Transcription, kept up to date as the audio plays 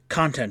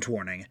Content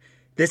warning.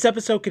 This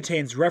episode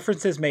contains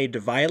references made to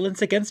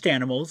violence against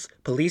animals,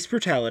 police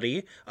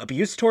brutality,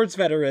 abuse towards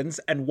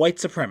veterans, and white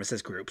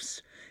supremacist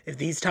groups. If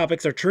these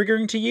topics are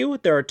triggering to you,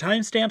 there are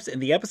timestamps in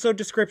the episode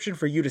description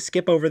for you to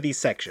skip over these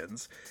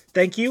sections.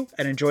 Thank you,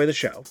 and enjoy the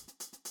show.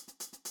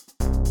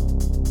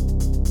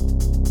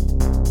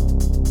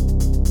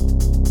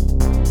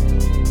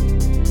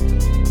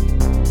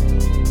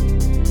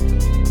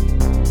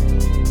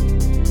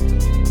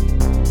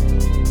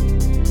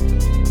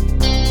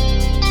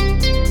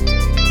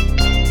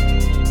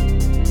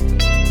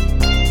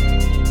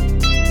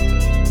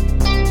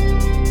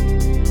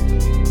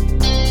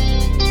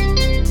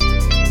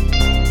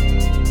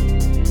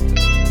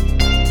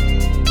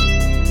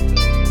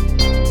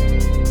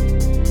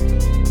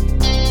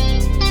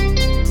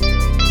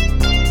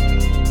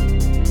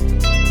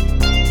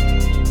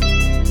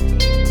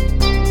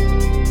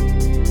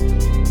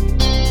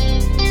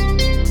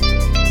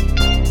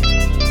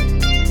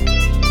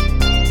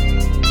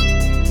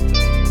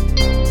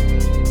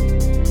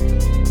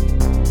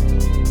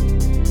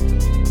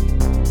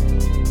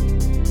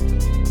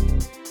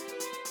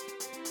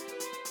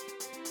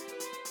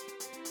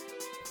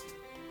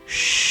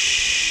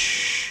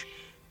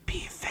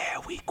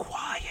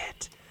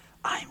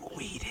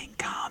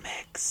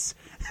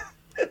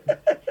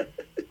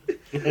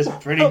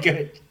 That's pretty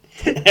good.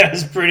 That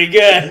was pretty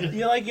good.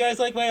 You guys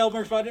like my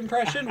Elmer Fudd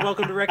impression?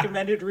 Welcome to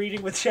Recommended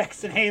Reading with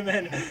Jackson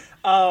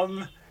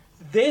Heyman.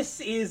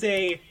 This is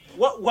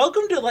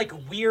welcome to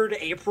Weird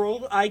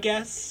April, I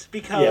guess,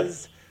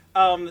 because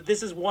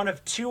this is one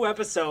of two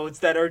episodes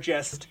that are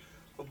just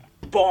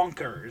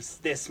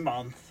bonkers this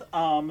month.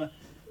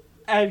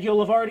 And you'll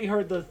have already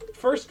heard the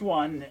first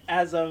one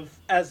as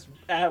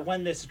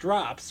when this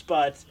drops,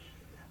 but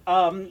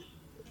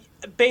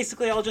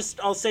basically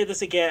I'll say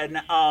this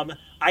again.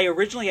 I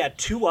originally had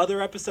two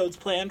other episodes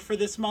planned for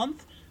this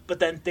month, but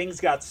then things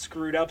got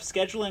screwed up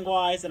scheduling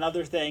wise and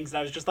other things, and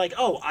I was just like,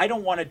 oh, I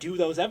don't want to do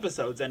those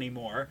episodes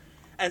anymore.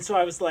 And so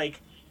I was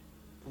like,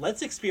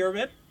 let's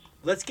experiment,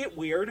 let's get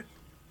weird,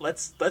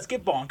 let's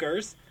get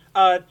bonkers.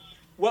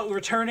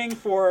 Returning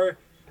for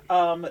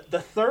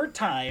the third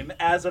time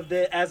as of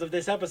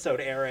this episode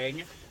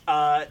airing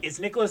is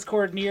Nicholas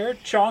Cordnier.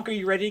 Chonk, are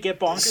you ready to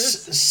get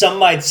bonkers? Some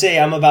might say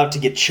I'm about to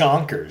get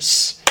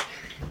chonkers.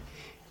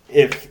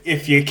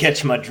 If you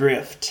catch my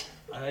drift.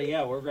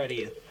 Yeah, we're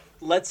ready.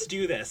 Let's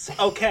do this.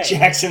 Okay.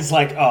 Jackson's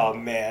like, oh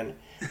man,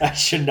 I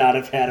should not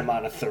have had him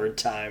on a third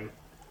time.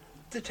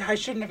 I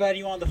shouldn't have had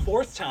you on the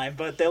fourth time,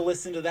 but they'll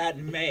listen to that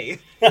in May.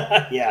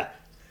 Yeah.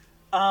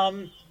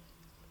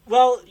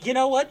 Well, you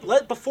know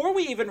what? Before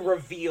we even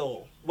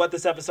reveal what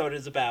this episode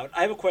is about,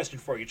 I have a question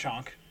for you,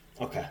 Chonk.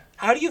 Okay.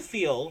 How do you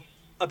feel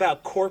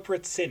about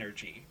corporate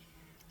synergy?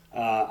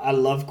 I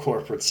love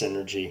corporate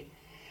synergy.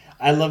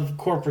 I love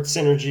corporate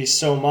synergy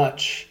so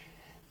much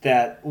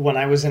that when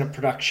I was in a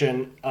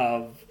production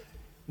of...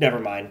 Never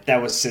mind.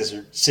 That was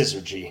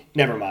Syzygy.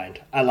 Never mind.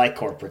 I like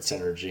corporate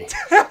synergy.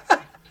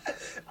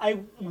 I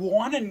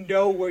want to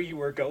know where you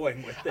were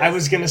going with this. I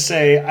was going to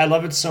say, I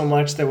love it so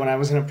much that when I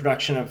was in a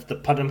production of the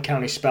Putnam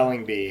County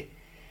Spelling Bee,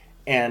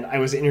 and I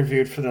was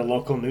interviewed for the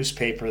local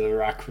newspaper, the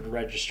Rockford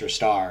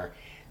Register-Star,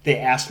 they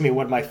asked me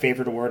what my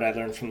favorite word I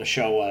learned from the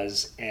show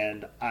was,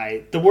 and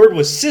the word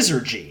was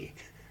Syzygy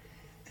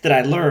that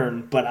I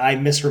learned, but I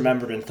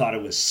misremembered and thought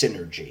it was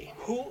synergy.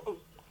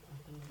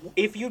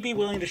 If you'd be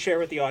willing to share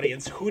with the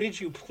audience, who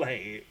did you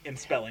play in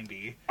Spelling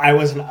Bee? I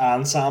was an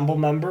ensemble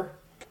member,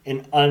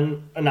 an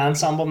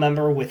ensemble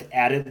member with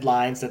added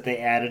lines that they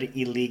added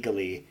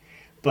illegally,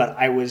 but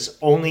I was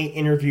only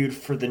interviewed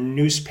for the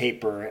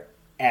newspaper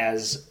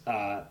as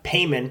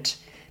payment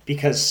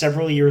because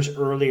several years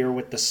earlier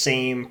with the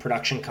same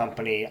production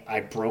company,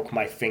 I broke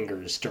my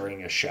fingers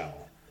during a show.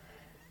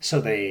 So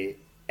they,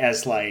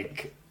 as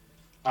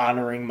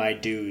honoring my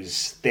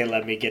dues, they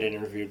let me get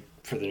interviewed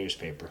for the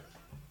newspaper.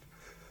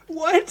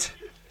 What?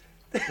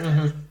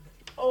 Mm-hmm.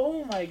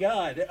 Oh my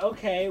god.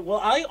 Okay. Well,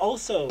 I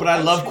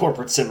love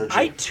corporate synergy.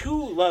 I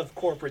too love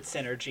corporate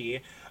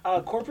synergy.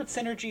 Corporate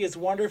synergy is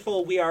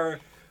wonderful. We are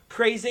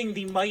praising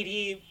the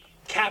mighty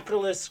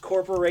capitalist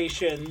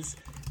corporations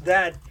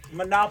that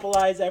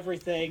monopolize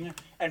everything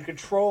and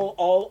control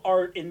all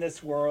art in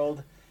this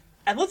world.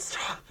 And let's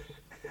talk...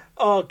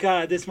 Oh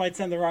god, this might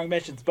send the wrong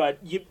message, but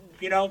you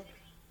know,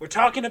 we're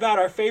talking about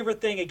our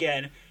favorite thing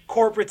again,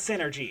 corporate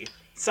synergy.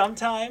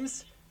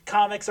 Sometimes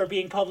comics are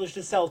being published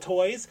to sell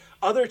toys.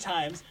 Other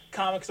times,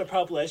 comics are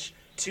published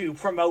to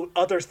promote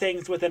other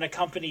things within a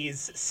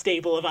company's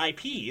stable of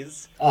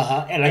IPs.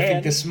 And I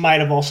think this might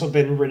have also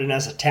been written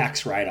as a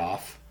tax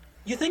write-off.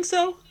 You think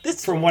so? I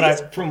just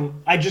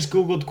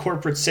Googled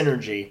corporate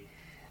synergy,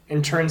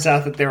 and turns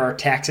out that there are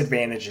tax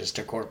advantages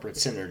to corporate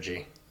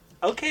synergy.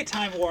 Okay,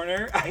 Time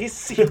Warner, I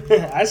see.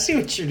 I see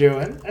what you're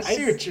doing. I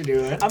see what you're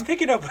doing. I'm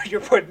picking up what you're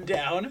putting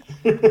down.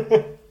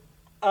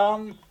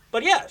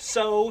 But yeah,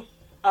 so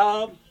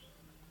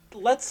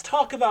let's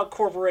talk about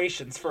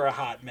corporations for a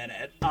hot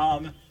minute.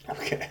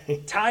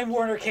 Okay. Time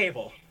Warner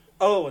Cable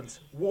owns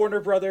Warner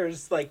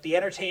Brothers, like the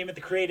entertainment,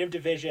 the creative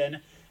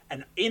division,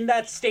 And in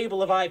that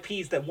stable of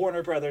IPs that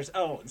Warner Brothers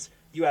owns,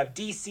 you have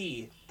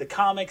DC, the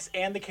comics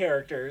and the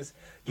characters,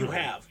 you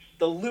have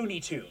the Looney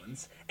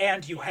Tunes,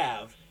 and you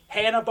have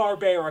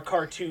Hanna-Barbera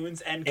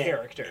cartoons and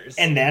characters.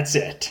 And that's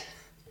it.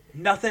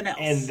 Nothing else.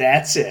 And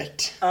that's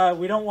it.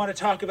 We don't want to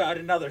talk about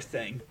another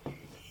thing.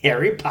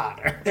 Harry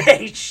Potter.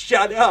 Hey,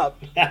 shut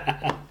up.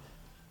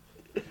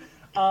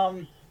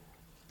 But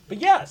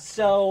yeah,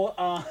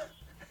 so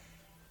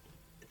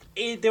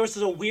there was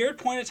a weird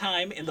point of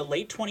time in the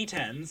late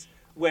 2010s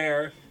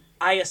where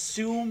I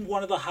assume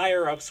one of the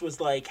higher-ups was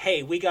like,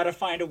 hey, we got to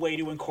find a way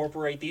to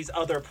incorporate these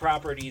other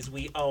properties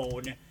we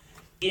own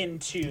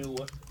into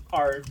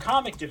our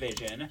comic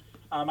division.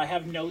 I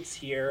have notes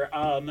here.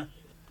 I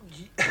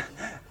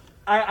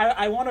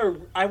want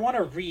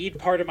to read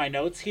part of my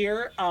notes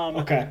here.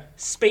 Okay.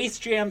 Space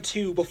Jam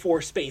 2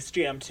 before Space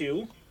Jam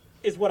 2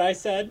 is what I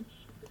said.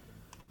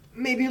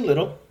 Maybe a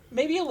little.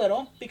 Maybe a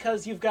little,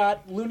 because you've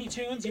got Looney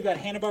Tunes, you've got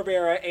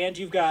Hanna-Barbera, and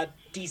you've got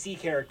DC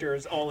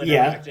characters all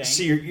interacting. Yeah,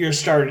 so you're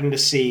starting to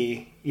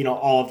see,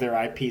 all of their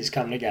IPs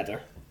come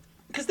together.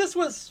 Because this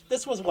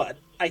was what?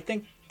 I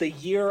think the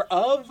year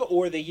of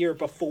or the year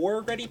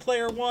before Ready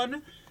Player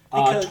One?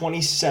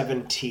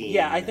 2017.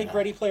 Yeah, I think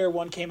Ready Player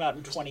One came out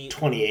in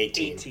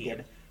 2018.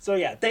 Yep. So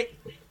yeah,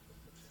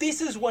 this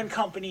is when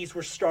companies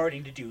were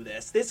starting to do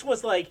this. This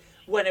was like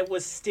when it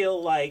was still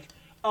like,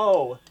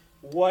 oh,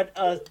 what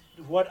a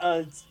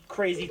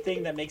crazy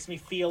thing that makes me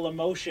feel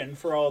emotion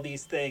for all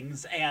these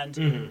things.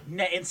 And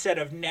instead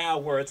of now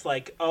where it's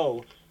like,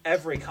 oh,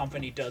 every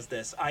company does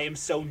this. I am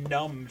so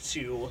numb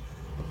to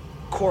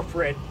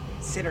corporate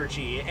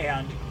synergy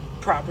and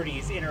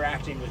properties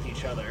interacting with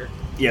each other.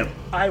 Yep.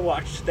 I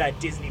watched that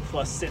Disney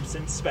Plus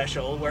Simpsons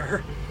special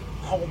where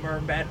Homer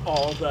met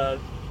all the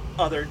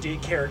other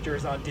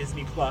characters on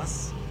Disney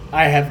Plus.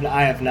 I have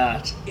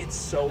not. It's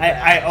so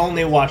bad. I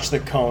only watch the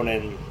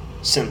Conan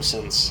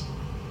Simpsons.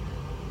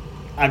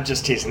 I'm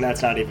just teasing.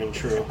 That's not even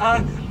true.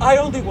 I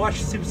only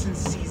watched Simpsons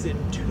season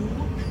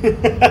 2.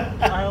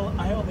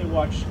 I only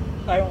watched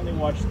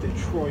the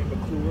Troy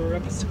McClure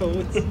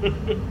episodes.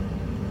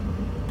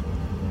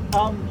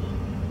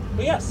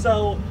 But yeah,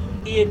 so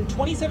in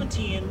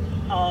 2017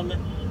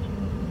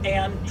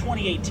 and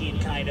 2018,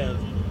 kind of,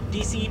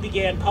 DC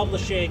began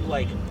publishing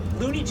like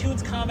Looney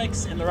Tunes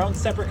comics in their own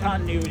separate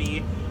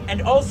continuity,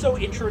 and also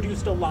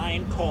introduced a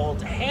line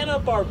called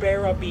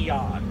Hanna-Barbera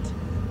Beyond,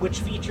 which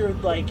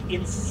featured like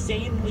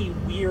insanely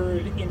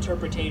weird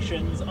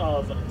interpretations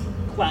of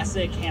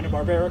classic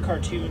Hanna-Barbera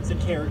cartoons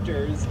and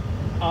characters.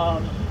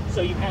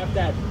 So you have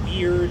that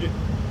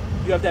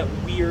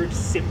weird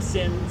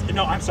Simpsons.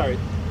 No, I'm sorry.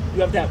 You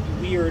have that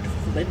weird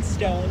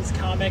Flintstones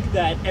comic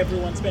that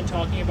everyone's been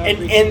talking about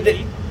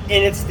recently.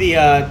 And it's the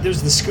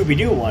there's the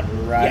Scooby-Doo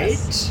one, right?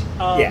 Yes.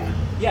 Yeah.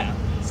 Yeah.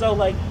 So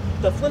like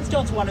the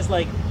Flintstones one is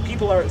like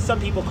some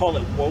people call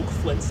it woke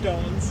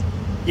Flintstones.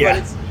 Yeah.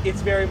 But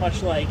it's very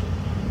much like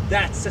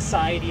that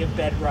Society of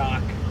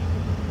Bedrock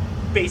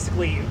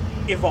basically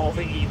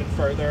evolving even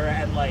further,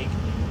 and like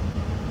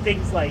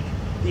things like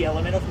the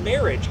element of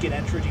marriage get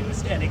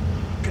introduced, and it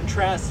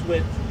contrasts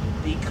with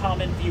the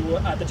common view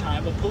at the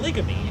time of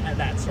polygamy and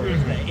that sort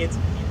of thing.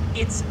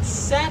 It's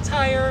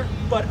satire,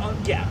 but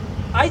yeah,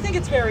 I think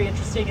it's very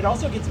interesting. It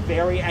also gets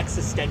very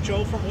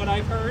existential from what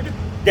I've heard.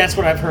 That's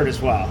what I've heard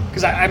as well,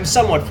 because I'm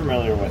somewhat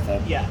familiar with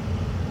it. Yeah.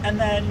 And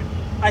then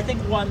I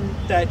think one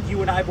that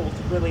you and I both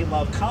really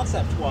love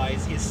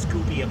concept-wise is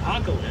Scooby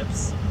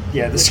Apocalypse.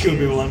 Yeah, the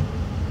Scooby one.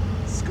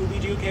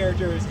 Scooby-Doo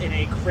characters in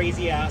a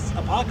crazy-ass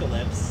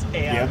apocalypse,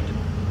 and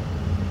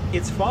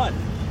it's fun.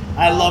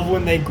 I love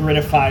when they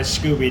gritify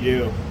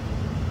Scooby-Doo.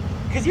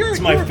 Because it's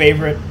my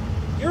favorite.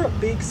 You're a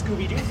big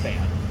Scooby-Doo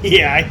fan.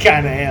 Yeah, I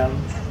kind of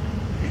am.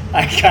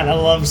 I kind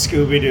of love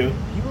Scooby-Doo.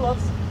 You love...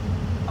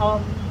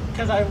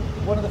 Because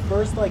one of the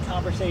first, like,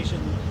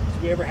 conversations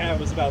we ever had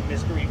was about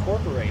Mystery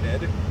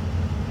Incorporated.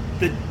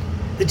 The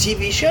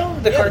TV show?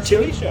 The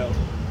cartoon? The TV show.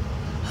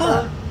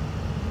 Huh.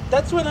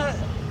 That's when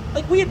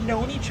we had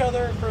known each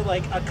other for,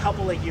 like, a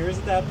couple of years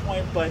at that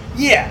point, but...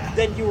 Yeah.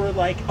 Then you were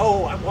like,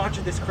 oh, I'm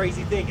watching this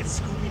crazy thing. It's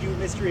Scooby-Doo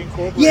Mystery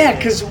Incorporated. Yeah,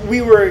 because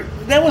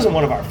that wasn't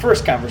one of our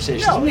first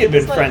conversations. No, we had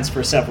been friends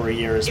for several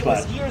years, It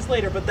was years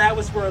later, but that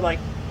was where, like,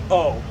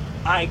 oh,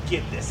 I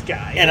get this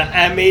guy. And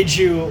I made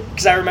you...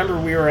 Because I remember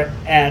we were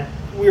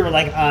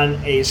like on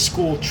a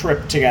school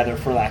trip together,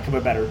 for lack of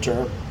a better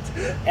term.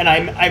 And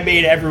I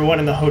made everyone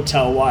in the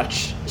hotel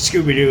watch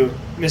Scooby-Doo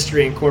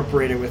Mystery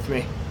Incorporated with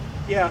me.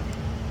 Yeah.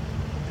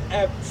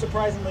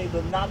 Surprisingly,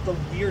 not the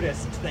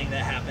weirdest thing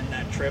that happened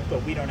that trip,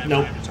 but we don't have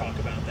time to talk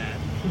about that.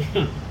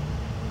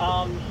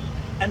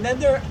 And then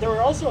there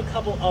were also a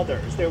couple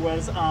others. There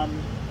was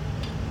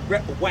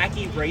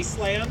Wacky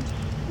Raceland,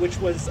 which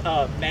was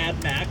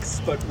Mad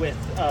Max, but with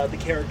the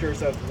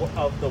characters of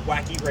the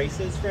Wacky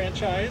Races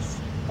franchise.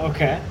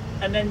 Okay.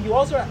 And then you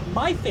also have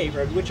my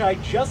favorite, which I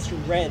just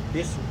read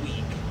this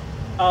week.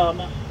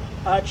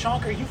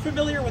 Chonk, are you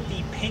familiar with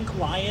the pink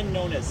lion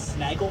known as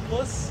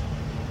Snagglepuss?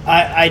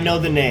 I know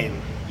the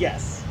name.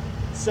 Yes.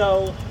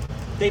 So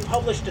they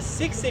published a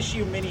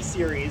 6-issue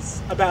miniseries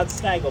about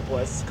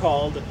Snagglepuss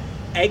called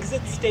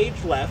Exit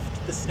Stage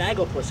Left, The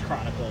Snagglepuss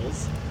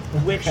Chronicles,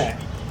 which Okay.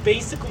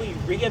 basically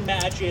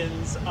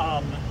reimagines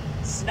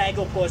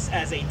Snagglepuss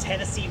as a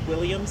Tennessee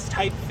Williams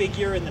type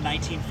figure in the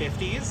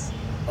 1950s.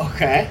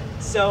 Okay.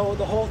 So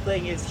the whole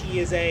thing is he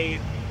is a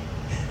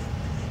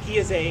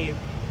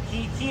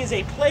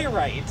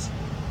playwright,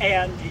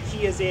 and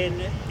he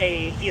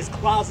is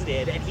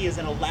closeted, and he is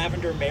in a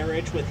lavender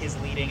marriage with his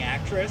leading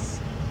actress.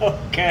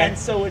 Okay. And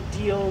so it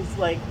deals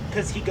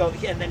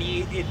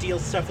it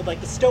deals stuff with like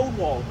the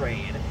Stonewall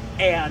raid,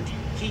 and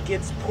he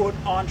gets put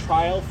on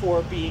trial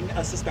for being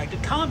a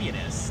suspected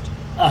communist.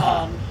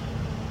 Uh-huh.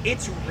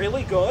 It's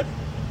really good.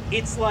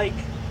 It's like,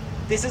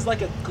 this is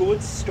like a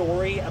good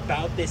story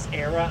about this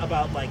era,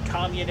 about like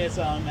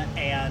communism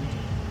and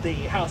the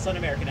House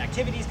Un-American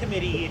Activities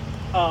Committee.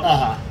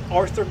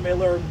 Arthur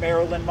Miller,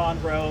 Marilyn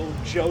Monroe,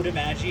 Joe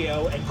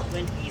DiMaggio, and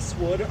Clint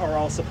Eastwood are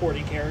all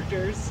supporting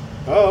characters.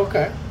 Oh,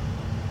 okay.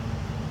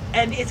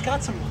 And it's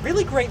got some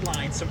really great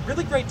lines, some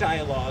really great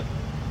dialogue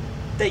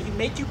that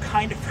make you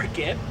kind of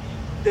forget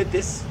that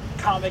this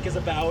comic is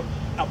about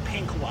a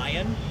pink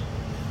lion.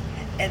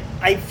 And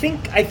I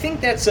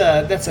think that's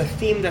a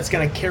theme that's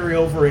going to carry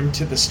over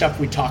into the stuff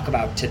we talk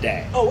about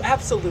today. Oh,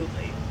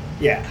 absolutely.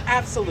 Yeah.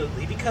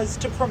 Absolutely, because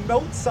to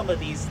promote some of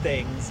these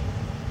things,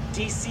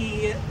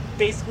 DC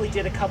basically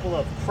did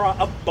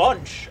a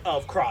bunch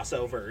of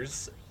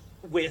crossovers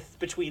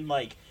between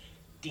like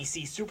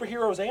DC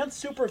superheroes and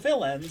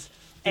supervillains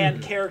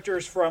and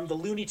characters from the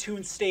Looney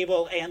Tunes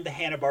stable and the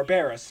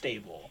Hanna-Barbera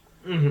stable.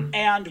 Mm-hmm.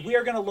 And we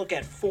are going to look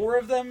at 4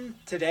 of them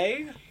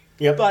today.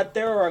 Yep. But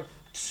there are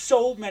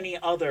so many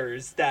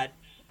others that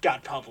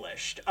got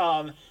published.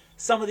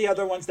 Some of the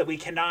other ones that we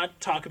cannot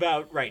talk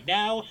about right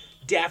now: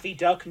 Daffy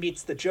Duck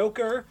meets the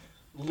Joker,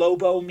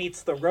 Lobo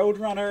meets the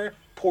Roadrunner,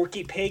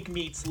 Porky Pig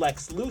meets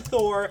Lex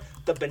Luthor,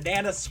 the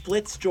Banana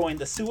Splits join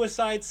the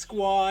Suicide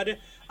Squad,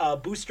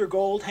 Booster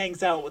Gold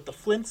hangs out with the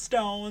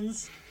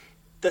Flintstones,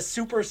 the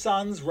Super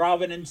Sons,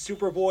 Robin and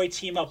Superboy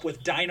team up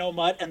with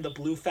Dynomutt and the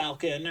Blue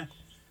Falcon.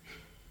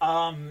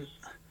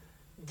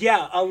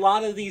 Yeah, a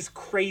lot of these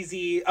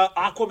crazy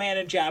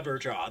Aquaman and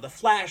Jabberjaw, the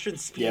Flash and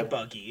Speed Yep.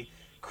 Buggy,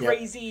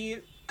 crazy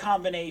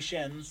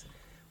combinations.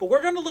 But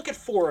we're going to look at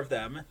 4 of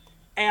them,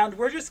 and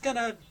we're just going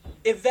to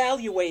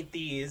evaluate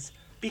these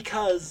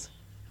because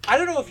I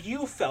don't know if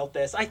you felt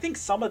this. I think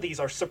some of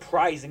these are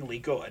surprisingly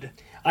good.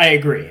 I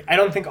agree. I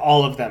don't think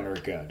all of them are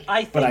good,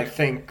 but I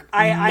think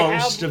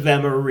most of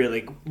them are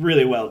really,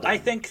 really well done. I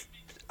think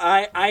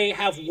I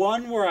have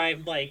one where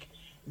I'm like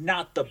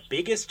not the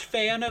biggest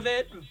fan of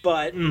it,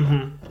 but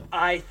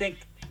I think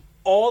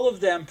all of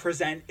them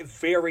present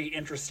very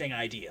interesting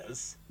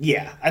ideas.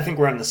 Yeah, I think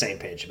we're on the same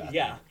page about that.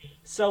 Yeah.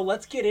 So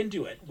let's get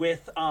into it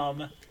with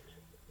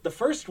the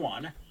first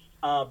one,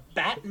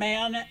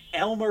 Batman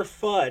Elmer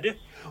Fudd.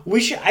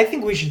 I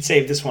think we should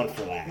save this one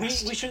for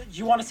last. We should.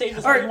 You want to save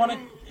this Or- one? You want to?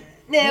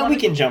 Nah, we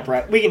can jump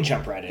right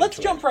into Let's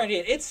it. jump right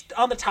in. It's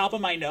on the top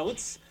of my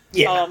notes.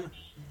 Yeah.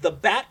 The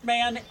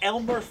Batman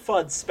Elmer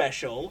Fudd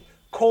special,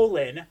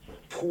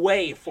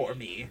 Play for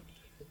Me.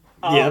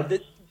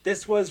 Yep.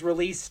 This was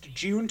released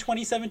June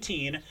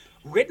 2017,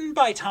 written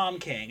by Tom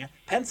King,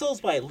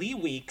 pencils by Lee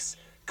Weeks,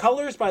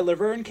 colors by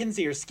Laverne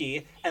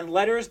Kinzierski, and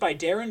letters by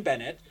Darren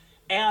Bennett.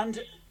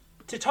 And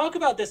to talk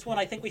about this one,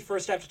 I think we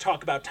first have to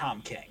talk about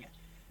Tom King,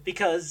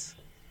 because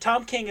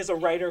Tom King is a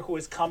writer who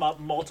has come up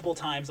multiple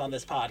times on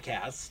this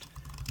podcast,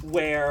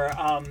 where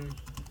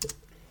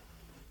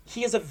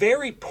he is a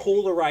very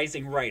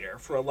polarizing writer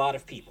for a lot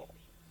of people.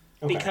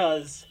 Okay.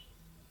 Because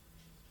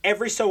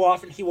every so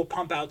often he will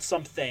pump out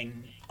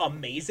something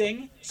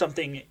amazing,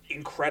 something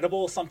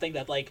incredible, something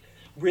that like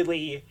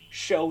really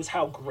shows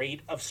how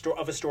great of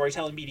a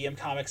storytelling medium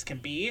comics can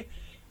be.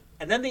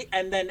 And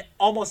then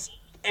almost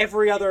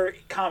every other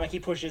comic he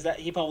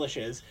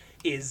publishes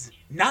is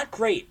not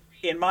great,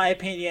 in my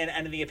opinion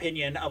and in the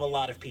opinion of a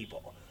lot of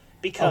people.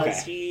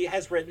 Because he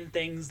has written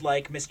things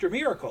like Mr.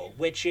 Miracle,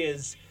 which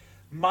is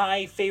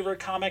my favorite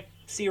comic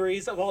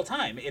series of all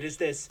time. It is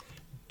this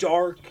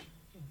dark,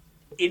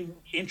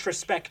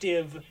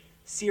 introspective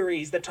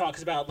series that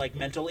talks about like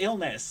mental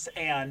illness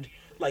and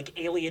like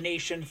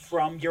alienation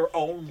from your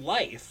own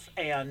life,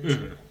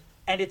 and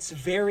it's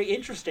very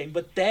interesting.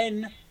 But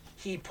then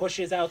he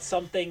pushes out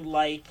something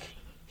like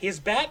his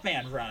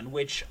Batman run,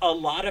 which a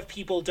lot of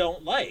people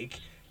don't like,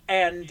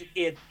 and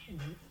it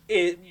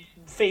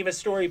famous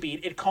story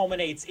beat, it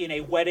culminates in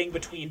a wedding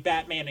between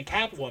Batman and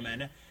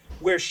Catwoman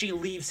where she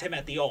leaves him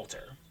at the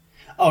altar.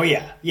 Oh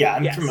yeah,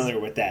 I'm Yes. familiar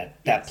with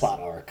that plot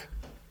arc.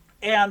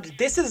 And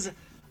this is, in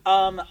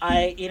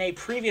a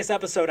previous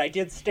episode, I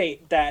did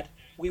state that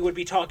we would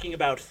be talking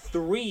about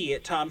 3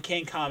 Tom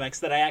King comics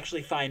that I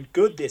actually find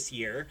good this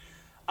year.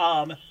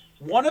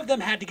 One of them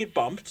had to get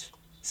bumped,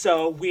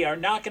 so we are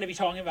not going to be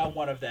talking about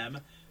one of them.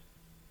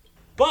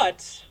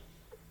 But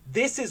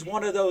this is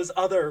one of those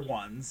other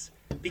ones,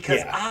 because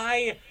Yeah.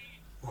 I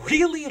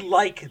really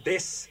like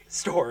this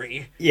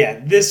story. Yeah,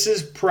 this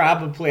is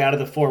probably out of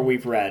the 4 we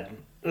read,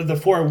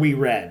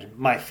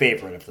 my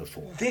favorite of the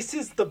 4. This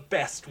is the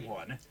best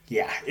one.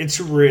 Yeah, it's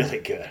really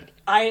good.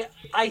 I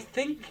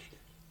think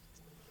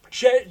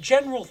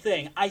General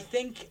thing. I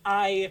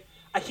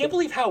can't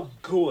believe how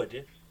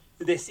good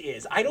this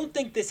is. I don't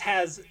think this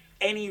has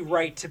any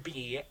right to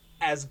be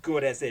as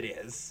good as it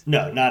is.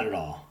 No, not at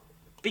all.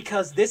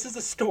 Because this is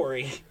a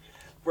story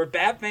where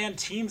Batman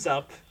teams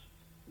up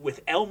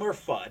with Elmer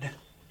Fudd.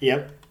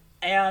 Yep.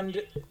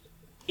 And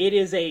it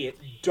is a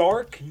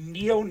dark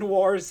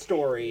neo-noir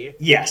story.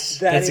 Yes,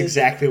 that's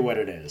exactly what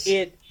it is.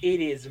 It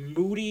is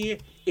moody.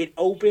 It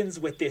opens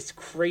with this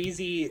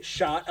crazy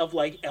shot of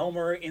like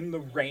Elmer in the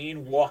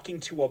rain walking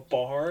to a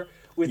bar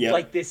with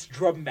like this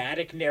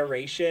dramatic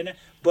narration,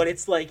 but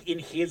it's like in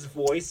his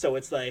voice, so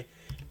it's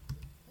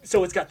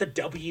got the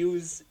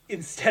W's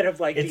instead of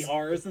like the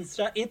R's and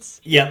stuff. It's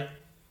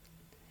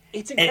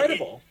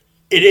incredible.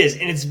 It is,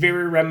 and it's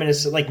very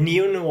reminiscent. Like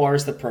neo-noir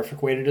is the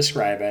perfect way to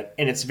describe it,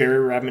 and it's very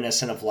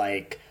reminiscent of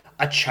like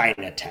a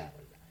Chinatown.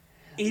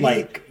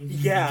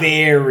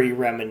 Very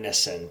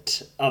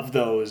reminiscent of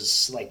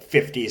those like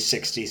 50s,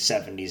 60s,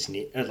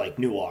 70s like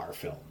noir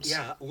films.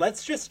 Yeah,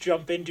 let's just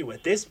jump into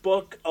it. This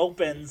book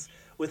opens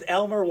with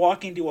Elmer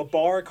walking to a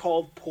bar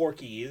called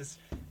Porky's,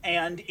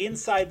 and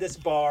inside this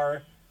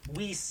bar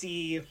we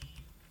see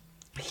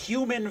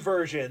human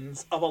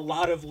versions of a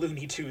lot of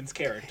Looney Tunes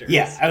characters.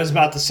 Yeah, I was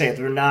about to say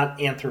they're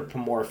not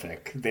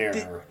anthropomorphic. They're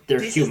humanized.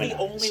 This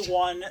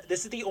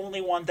is the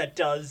only one that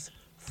does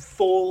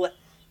full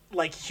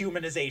like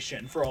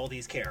humanization for all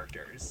these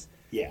characters.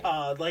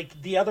 Yeah.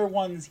 Like the other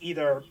ones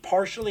either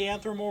partially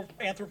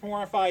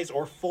anthropomorphize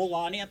or full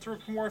on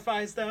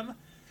anthropomorphize them.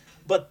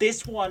 But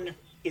this one,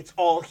 it's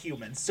all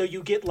humans. So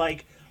you get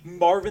like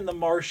Marvin the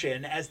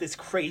Martian as this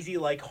crazy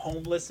like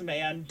homeless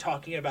man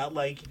talking about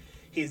like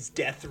his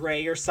death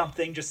ray or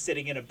something, just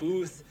sitting in a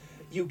booth.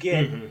 You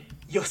get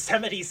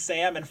Yosemite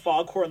Sam and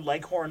Foghorn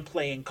Leghorn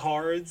playing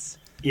cards.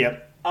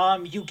 Yep.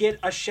 You get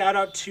a shout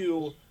out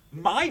to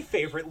my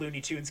favorite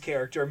Looney Tunes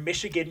character,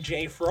 Michigan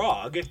J.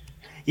 Frog.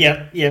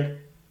 Yep.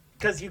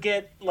 Because you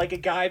get like a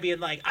guy being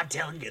like, I'm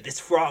telling you, this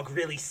frog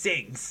really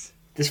sings.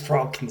 This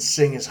frog can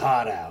sing his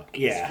heart out.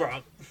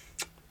 Yeah.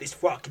 This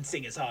frog can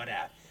sing his heart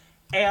out.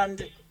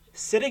 And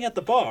sitting at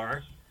the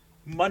bar,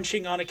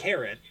 munching on a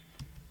carrot,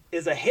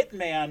 is a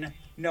hitman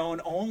known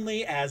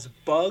only as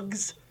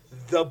Bugs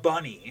the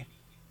Bunny.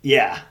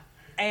 Yeah.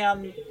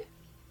 And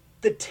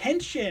the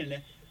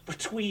tension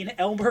between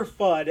Elmer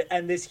Fudd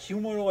and this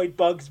humanoid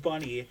Bugs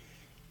Bunny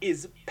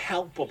is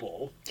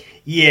palpable.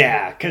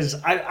 Yeah, because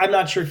I'm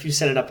not sure if you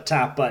set it up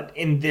top, but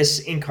in this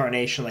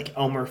incarnation, like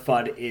Elmer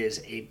Fudd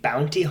is a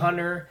bounty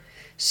hunter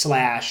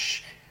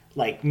 /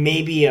 like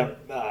maybe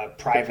a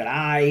private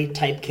eye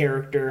type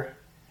character.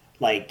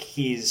 Like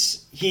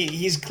he's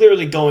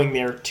clearly going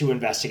there to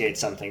investigate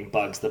something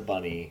Bugs the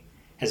Bunny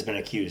has been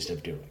accused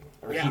of doing,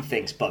 or he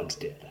thinks Bugs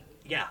did.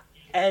 Yeah,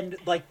 and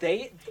like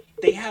they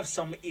have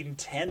some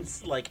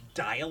intense like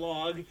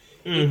dialogue.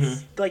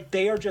 It's like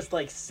they are just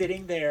like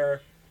sitting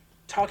there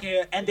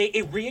talking, and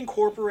it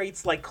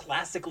reincorporates like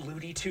classic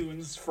Looney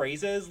Tunes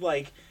phrases.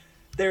 Like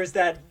there's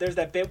that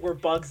bit where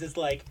Bugs is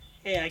like,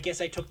 "Hey, I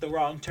guess I took the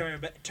wrong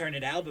turn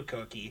at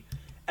Albuquerque,"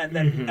 and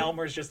then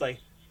Elmer's just like,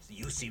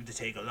 "You seem to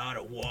take a lot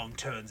of wrong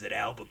turns at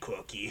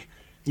Albuquerque."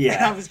 Yeah,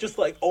 and I was just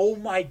like, "Oh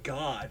my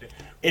god!"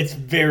 It's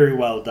very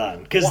well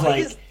done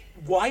because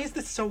why is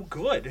this so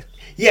good?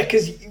 Yeah,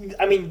 because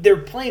I mean they're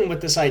playing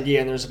with this idea,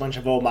 and there's a bunch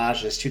of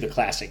homages to the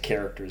classic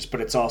characters, but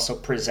it's also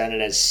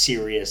presented as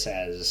serious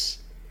as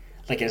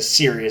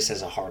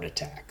a heart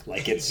attack.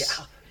 Like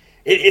it's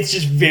it's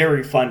just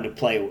very fun to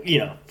play. You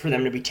know, for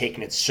them to be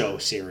taking it so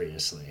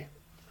seriously.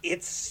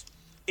 It's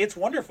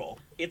wonderful.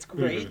 It's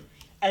great,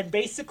 and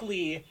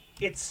basically.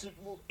 It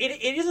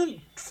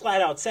isn't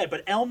flat out said,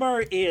 but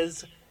Elmer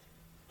is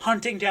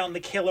hunting down the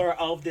killer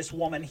of this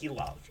woman he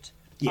loved.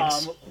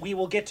 Yes. We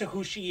will get to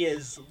who she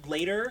is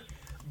later,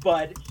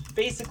 but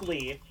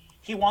basically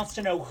he wants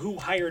to know who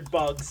hired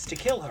Bugs to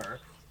kill her,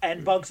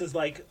 and Bugs is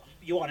like,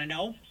 "You want to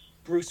know?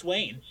 Bruce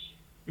Wayne."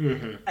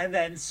 And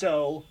then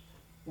so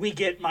we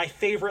get my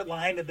favorite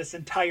line of this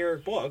entire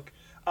book.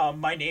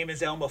 My name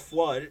is Elmer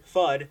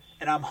Fudd,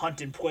 and I'm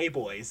hunting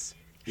Playboys.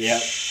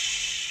 Yeah.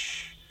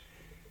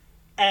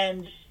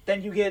 And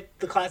then you get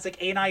the classic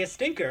 "Ain't I a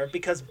Stinker?"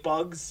 because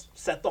Bugs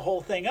set the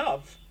whole thing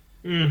up.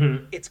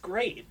 It's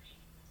great.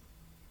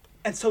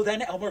 And so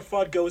then Elmer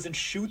Fudd goes and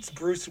shoots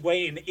Bruce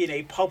Wayne in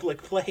a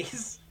public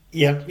place.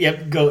 Yep.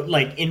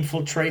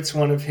 Infiltrates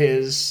one of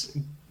his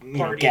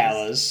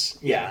galas.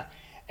 Yeah.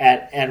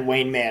 At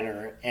Wayne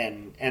Manor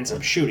and ends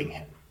up shooting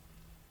him.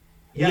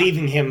 Yeah.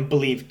 Leaving him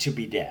believed to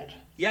be dead.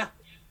 Yeah.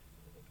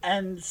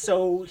 And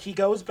so he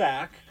goes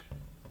back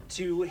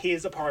to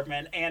his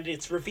apartment, and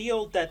it's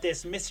revealed that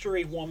this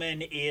mystery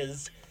woman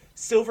is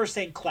Silver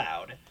St.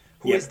 Cloud,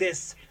 who is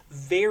this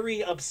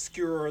very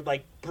obscure,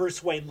 like,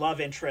 Bruce Wayne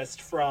love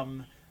interest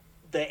from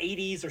the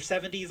 80s or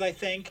 70s, I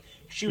think.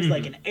 She was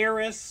like an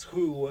heiress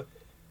who,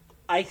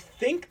 I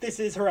think this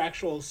is her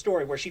actual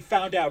story, where she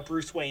found out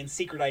Bruce Wayne's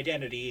secret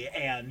identity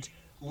and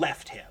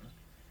left him.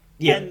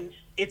 Yeah. And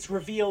it's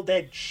revealed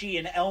that she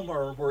and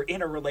Elmer were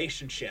in a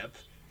relationship,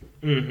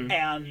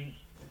 and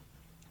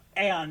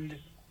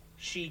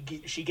she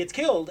gets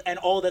killed, and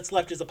all that's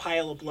left is a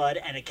pile of blood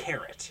and a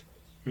carrot.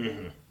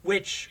 Mm-hmm.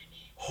 Which,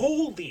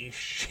 holy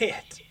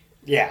shit!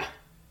 Yeah.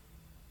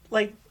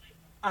 Like,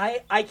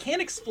 I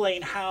can't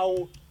explain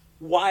how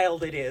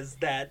wild it is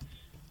that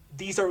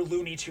these are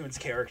Looney Tunes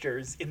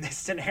characters in this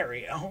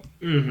scenario.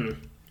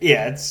 Mm-hmm.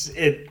 Yeah,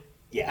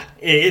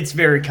 it's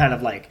very kind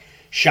of like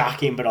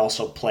shocking, but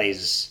also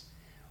plays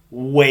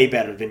way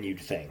better than you'd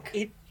think.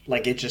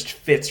 It just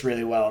fits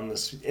really well in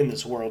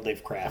this world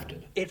they've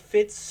crafted. It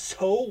fits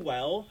so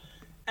well,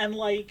 and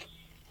like,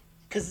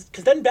 because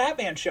then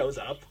Batman shows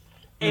up,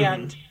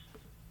 and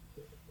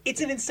it's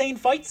an insane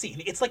fight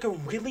scene. It's like a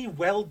really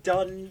well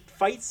done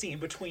fight scene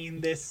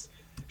between this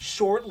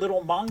short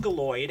little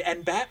mongoloid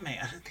and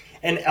Batman.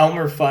 And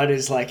Elmer Fudd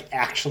is like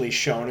actually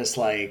shown as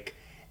like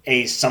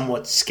a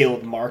somewhat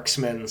skilled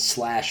marksman /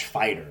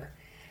 fighter.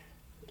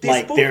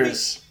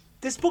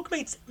 This book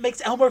makes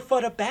Elmer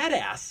Fudd a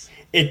badass.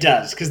 It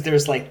does, because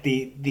there's like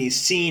the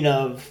scene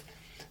of,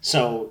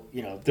 so,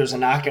 there's a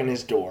knock on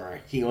his door.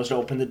 He goes to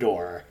open the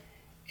door,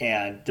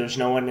 and there's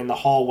no one in the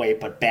hallway,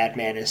 but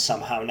Batman is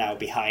somehow now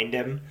behind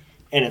him.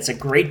 And it's a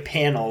great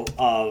panel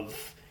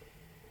of,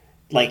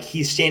 like,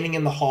 he's standing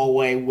in the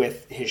hallway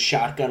with his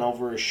shotgun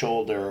over his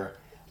shoulder,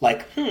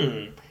 like,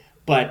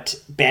 but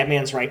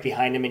Batman's right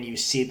behind him, and you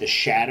see the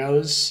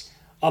shadows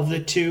of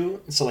the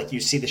two. So, like, you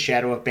see the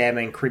shadow of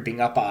Batman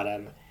creeping up on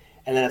him,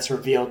 and then it's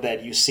revealed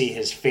that you see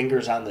his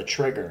fingers on the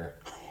trigger,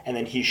 and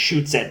then he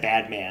shoots at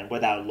Batman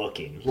without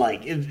looking.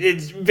 Like,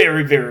 it's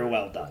very, very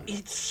well done.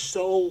 It's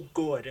so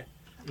good.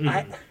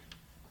 And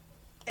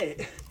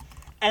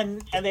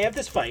they have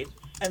this fight,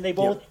 and they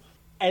both,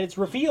 and it's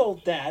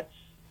revealed that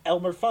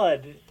Elmer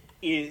Fudd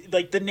is,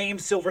 like, the name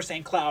Silver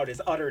St. Cloud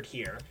is uttered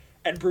here,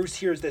 and Bruce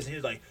hears this, and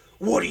he's like,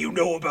 "What do you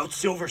know about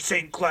Silver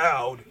St.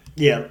 Cloud?"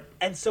 Yeah.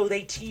 And so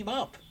they team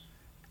up,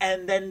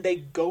 and then they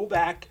go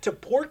back to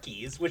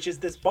Porky's, which is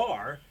this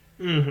bar,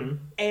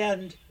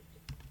 and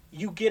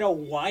you get a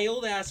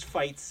wild-ass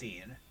fight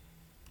scene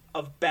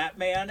of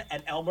Batman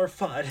and Elmer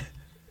Fudd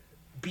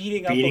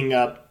beating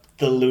up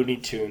the Looney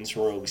Tunes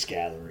Rogues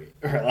Gallery.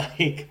 Or,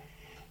 like,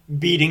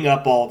 beating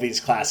up all these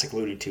classic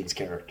Looney Tunes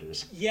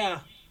characters. Yeah.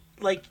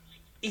 Like,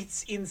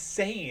 it's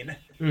insane.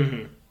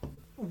 Mm-hmm.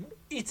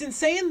 It's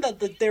insane that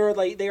they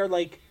are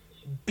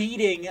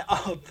beating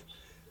up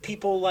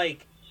people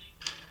like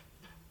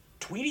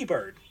Tweety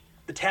Bird,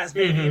 the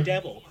Tasmanian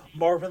Devil,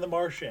 Marvin the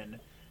Martian,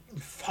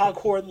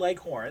 Foghorn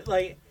Leghorn,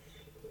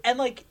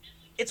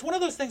 it's one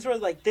of those things where,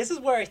 like, this is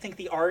where I think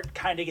the art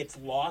kind of gets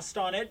lost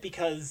on it,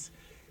 because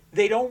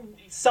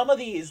some of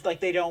these,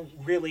 like, they don't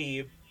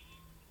really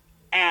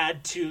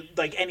add to,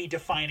 like, any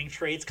defining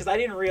traits, because I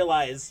didn't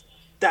realize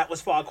that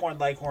was Foghorn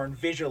Leghorn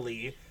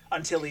visually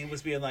until he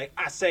was being like,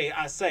 I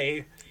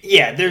say.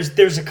 Yeah,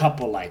 there's a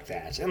couple like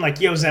that. And, like,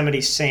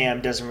 Yosemite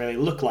Sam doesn't really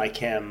look like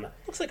him.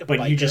 Looks like a But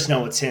biker. you just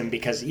know it's him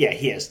because,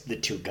 he has the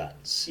two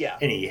guns. Yeah.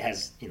 And he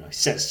has,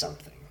 says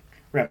something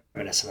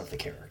reminiscent of the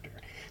character.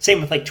 Same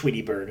with, like,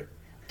 Tweety Bird.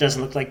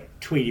 Doesn't look like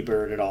Tweety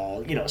Bird at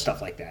all.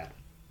 Stuff like that.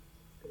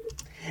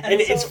 And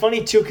it's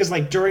funny, too, because,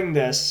 like, during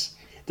this,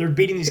 they're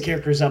beating these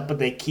characters up, but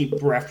they keep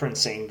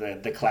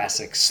referencing the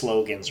classic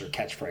slogans or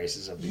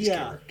catchphrases of these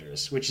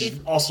characters, which is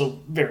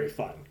also very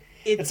fun.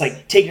 It's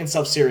like taking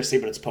itself seriously,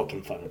 but it's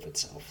poking fun of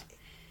itself.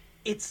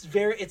 It's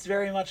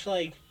very much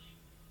like,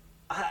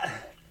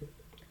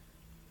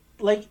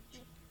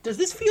 does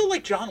this feel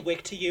like John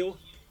Wick to you?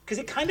 Because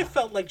it kind of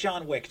felt like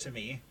John Wick to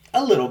me.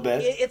 A little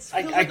bit.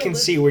 I can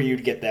see where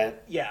you'd get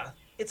that. Yeah,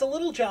 it's a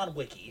little John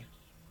Wicky.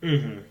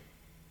 Mm-hmm.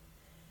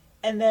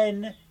 And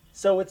then,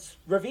 so it's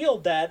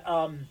revealed that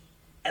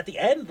at the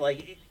end,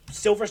 like,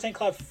 Silver St.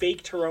 Cloud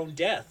faked her own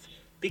death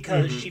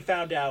because she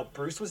found out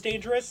Bruce was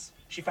dangerous.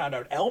 She found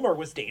out Elmer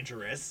was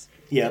dangerous.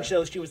 Yeah. And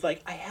so she was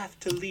like, I have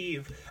to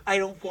leave. I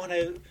don't want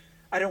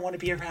to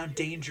be around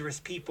dangerous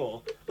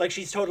people. Like,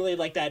 she's totally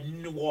like that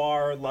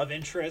noir love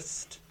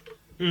interest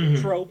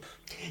trope.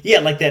 Yeah,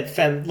 like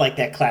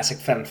that classic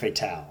femme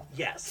fatale.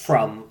 Yes.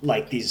 From,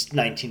 like, these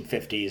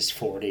 1950s,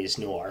 40s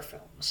noir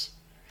films.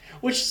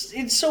 Which,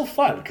 it's so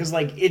fun, because,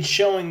 like, it's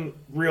showing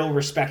real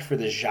respect for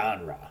the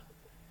genre.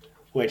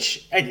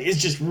 Which is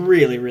just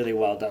really, really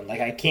well done. Like,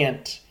 I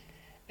can't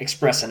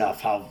express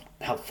enough how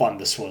fun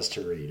this was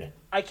to read.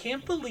 I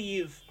can't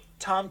believe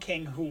Tom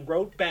King, who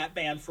wrote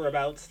Batman for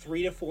about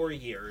 3 to 4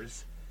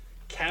 years,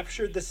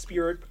 captured the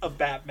spirit of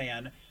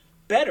Batman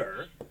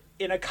better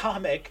in a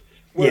comic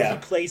where he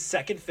plays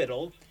second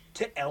fiddle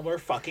to Elmer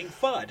fucking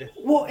Fudd.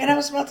 Well, and I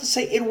was about to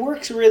say, it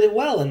works really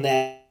well in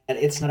that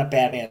it's not a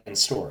Batman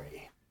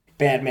story.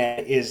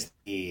 Batman is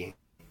the,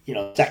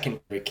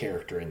 secondary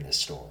character in this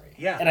story.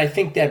 Yeah. And I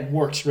think that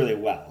works really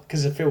well.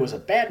 Because if it was a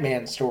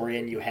Batman story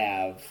and you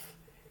have,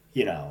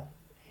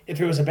 if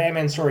it was a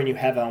Batman story and you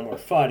have Elmer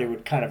Fudd, it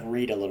would kind of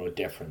read a little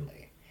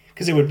differently.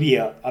 Because it would be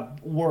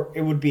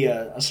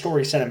a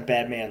story set in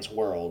Batman's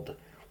world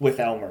with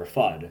Elmer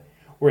Fudd.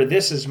 Where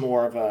this is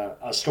more of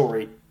a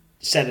story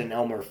set in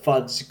Elmer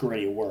Fudd's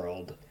gritty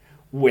world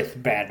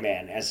with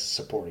Batman as a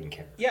supporting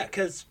character. Yeah,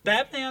 because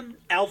Batman,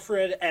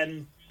 Alfred,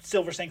 and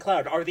Silver St.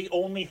 Cloud are the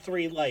only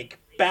three, like,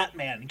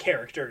 Batman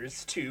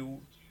characters to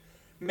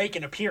make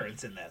an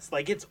appearance in this.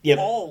 Like, it's Yep.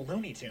 all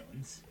Looney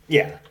Tunes.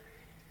 Yeah.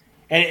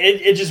 And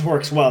it just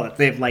works well that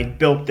they've like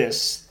built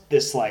this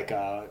like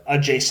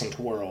adjacent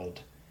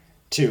world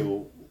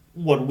to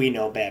what we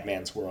know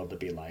Batman's world to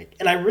be like.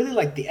 And I really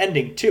like the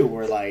ending too,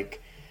 where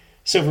like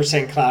Silver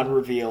St. Cloud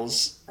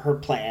reveals her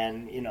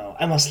plan, you know,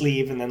 I must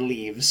leave, and then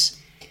leaves.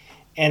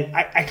 And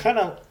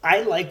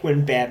I like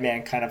when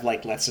Batman kind of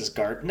like lets his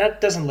guard,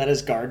 doesn't let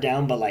his guard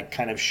down, but like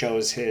kind of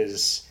shows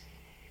his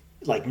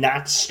like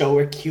not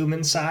stoic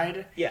human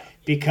side. Yeah.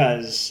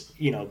 Because,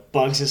 you know,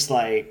 Bugs is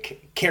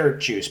like carrot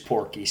juice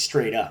Porky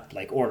straight up,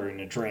 like ordering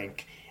a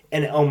drink.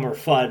 And Elmer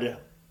Fudd,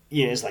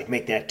 you know, is like,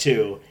 make that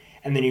too.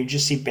 And then you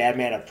just see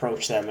Batman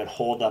approach them and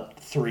hold up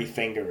 3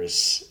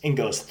 fingers and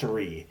goes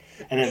 3.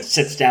 And then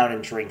sits down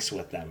and drinks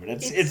with them. And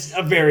it's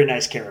a very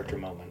nice character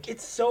moment.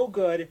 It's so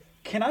good.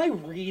 Can I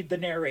read the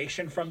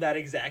narration from that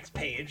exact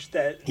page?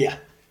 That Yeah.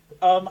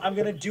 I'm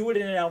gonna do it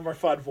in an Elmer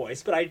Fudd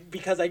voice,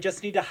 because I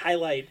just need to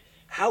highlight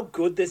how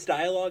good this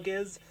dialogue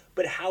is,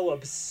 but how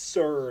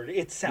absurd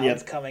it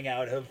sounds coming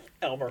out of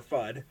Elmer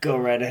Fudd. Go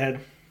right ahead.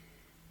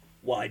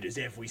 Why does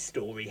every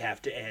story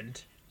have to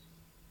end?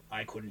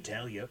 I couldn't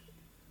tell you.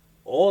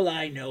 All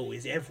I know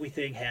is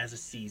everything has a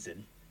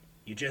season.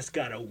 You just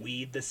gotta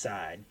weed the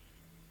sign.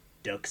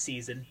 Duck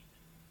season,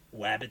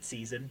 rabbit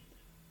season.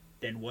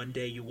 Then one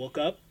day you look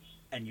up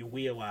and you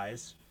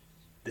realize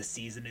the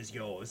season is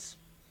yours.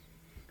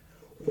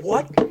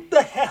 What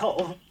the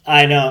hell?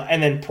 I know.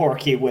 And then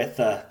Porky with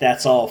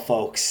 "That's all,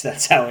 folks."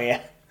 That's how he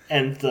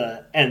ends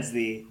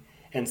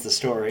the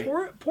story.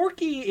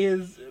 Porky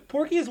is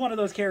one of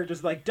those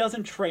characters that, like,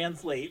 doesn't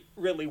translate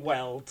really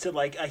well to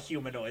like a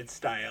humanoid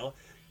style,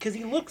 because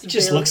he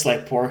looks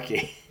like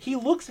Porky. He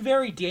looks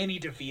very Danny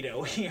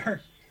DeVito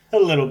here. A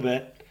little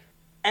bit.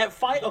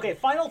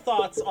 Final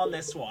thoughts on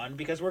this one,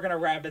 because we're gonna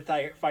rapid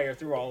fire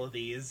through all of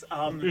these.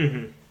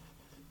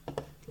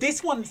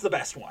 This one's the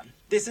best one.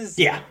 This is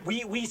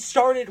We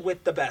started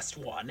with the best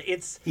one.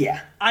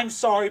 I'm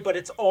sorry, but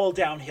it's all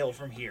downhill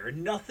from here.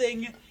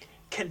 Nothing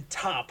can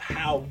top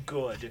how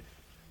good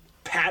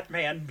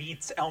Batman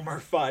meets Elmer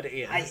Fudd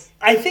is.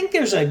 I think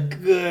there's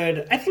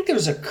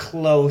a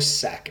close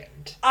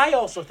second. I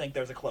also think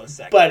there's a close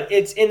second. But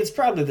it's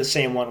probably the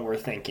same one we're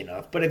thinking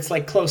of, but it's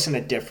like close in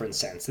a different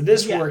sense.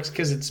 This works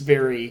because it's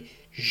very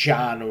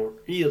genre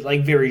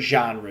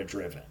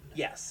driven.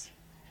 Yes.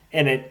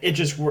 And it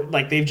just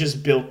like they've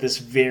just built this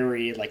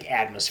very like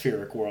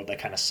atmospheric world that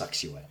kind of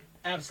sucks you in.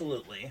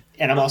 Absolutely.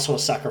 And I'm also a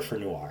sucker for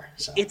noir.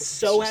 So it's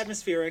so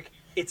atmospheric.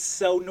 It's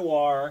so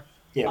noir.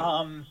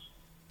 Yeah.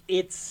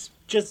 It's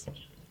just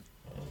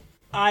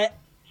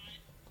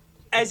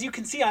as you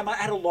can see, I'm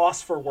at a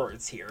loss for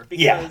words here,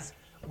 because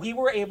we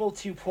were able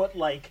to put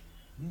like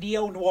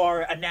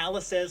neo-noir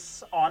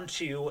analysis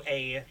onto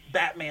a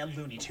Batman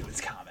Looney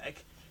Tunes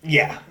comic.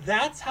 Yeah.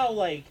 That's how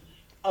like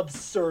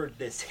absurd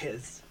this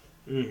is.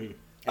 Mm-hmm.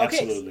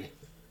 Absolutely. Okay,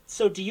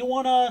 so do you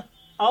want to...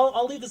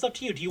 I'll leave this up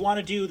to you. Do you want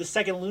to do the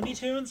second Looney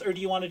Tunes, or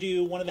do you want to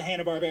do one of the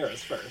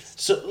Hanna-Barberas first?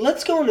 So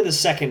let's go into the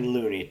second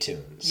Looney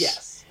Tunes.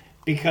 Yes.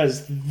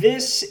 Because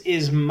this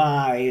is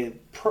my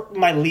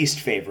least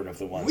favorite of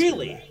the ones.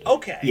 Really?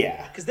 Okay.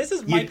 Yeah. Because this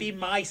might be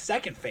my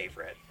second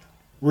favorite.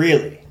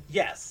 Really?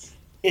 Yes.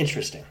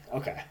 Interesting.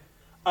 Okay.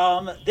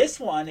 This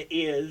one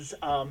is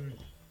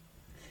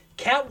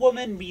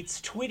Catwoman meets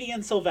Tweety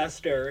and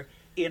Sylvester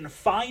in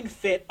Fine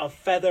Fit of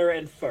Feather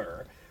and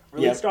Fur.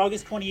 Released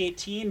August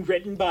 2018,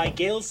 written by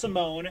Gail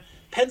Simone,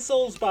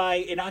 pencils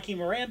by Inaki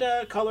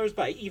Miranda, colors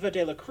by Eva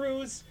de la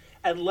Cruz,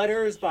 and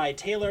letters by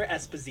Taylor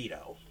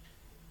Esposito.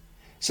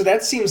 So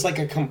that seems like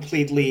a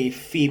completely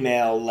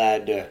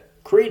female-led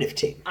creative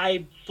team.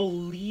 I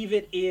believe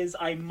it is.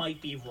 I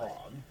might be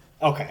wrong.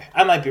 Okay,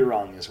 I might be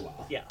wrong as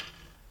well. Yeah.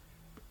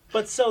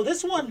 But so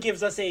this one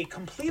gives us a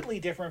completely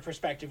different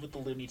perspective with the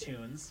Looney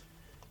Tunes,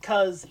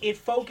 because it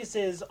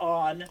focuses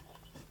on...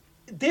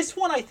 This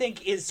one, I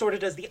think,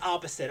 does the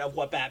opposite of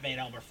what Batman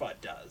Elmer Fudd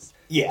does.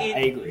 Yeah, I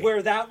agree.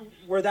 Where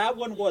that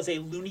one was a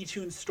Looney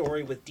Tunes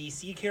story with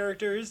DC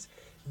characters,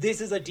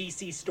 this is a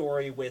DC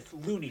story with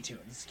Looney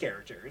Tunes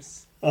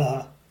characters.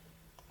 Uh-huh.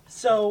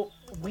 So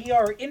we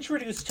are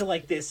introduced to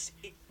like this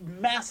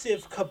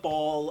massive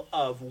cabal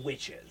of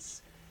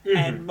witches. Mm-hmm.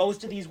 And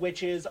most of these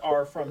witches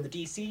are from the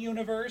DC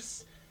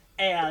universe,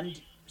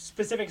 and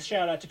specific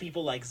shout out to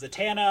people like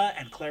Zatanna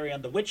and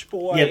Clarion the Witch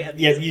Boy.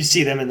 Yep, you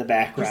see them in the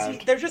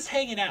background. They're just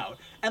hanging out.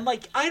 And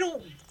like, I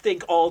don't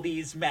think all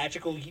these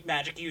magic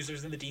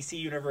users in the DC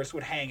universe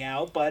would hang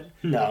out, but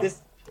no.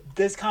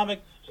 This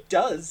comic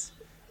does.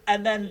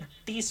 And then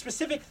these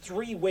specific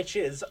 3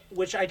 witches,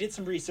 which I did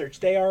some research,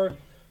 they are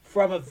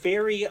from a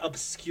very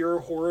obscure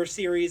horror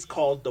series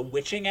called The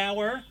Witching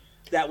Hour.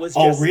 That was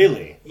just... Oh,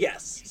 really?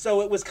 Yes.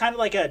 So it was kind of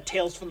like a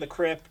Tales from the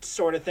Crypt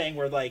sort of thing,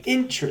 where like...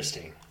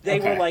 Interesting. They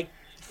were like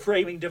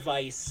framing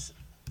device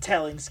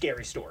telling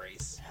scary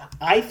stories.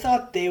 I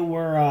thought they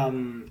were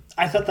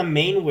I thought the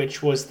main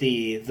witch was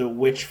the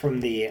witch from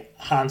the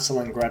Hansel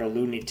and Gretel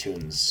Looney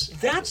Tunes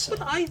That's episode.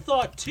 what I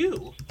thought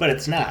too. But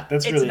it's not.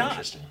 That's really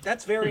interesting.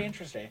 That's very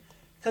interesting.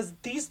 because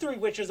these three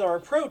witches are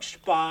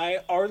approached by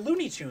our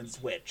Looney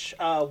Tunes witch,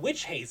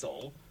 Witch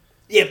Hazel.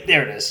 Yep,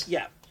 there it is.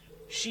 Yeah,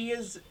 she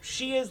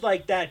is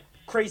like that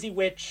crazy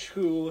witch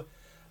who,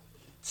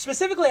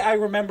 specifically, I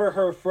remember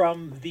her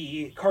from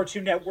the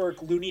Cartoon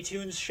Network Looney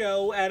Tunes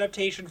show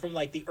adaptation from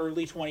like the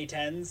early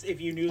 2010s. If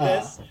you knew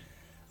this,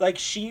 like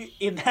she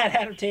in that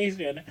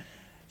adaptation,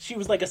 she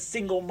was like a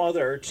single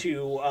mother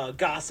to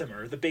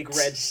Gossamer, the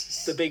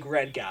big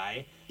red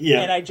guy.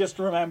 Yeah, and I just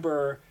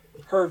remember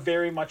her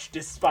very much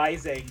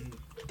despising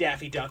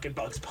Daffy Duck and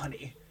Bugs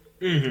Bunny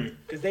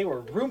because they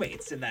were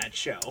roommates in that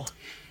show.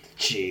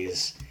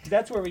 Jeez,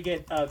 that's where we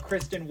get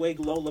Kristen Wiig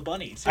Lola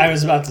Bunny too. I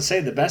was about to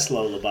say the best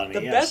Lola Bunny.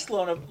 The best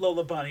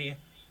Lola Bunny.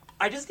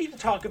 I just need to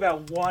talk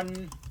about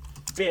one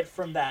bit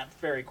from that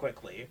very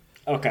quickly.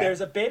 Okay.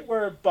 There's a bit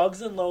where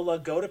Bugs and Lola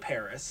go to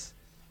Paris,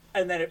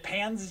 and then it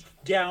pans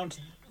down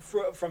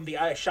from the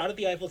shot of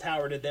the Eiffel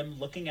Tower to them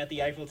looking at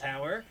the Eiffel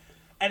Tower.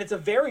 And it's a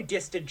very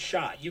distant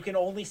shot. You can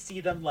only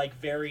see them, like,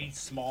 very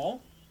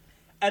small.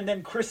 And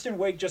then Kristen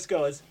Wiig just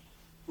goes,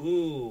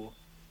 "Ooh,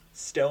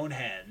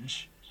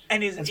 Stonehenge."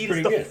 And it is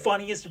the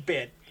funniest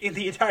bit in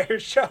the entire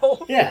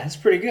show. Yeah, it's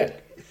pretty good.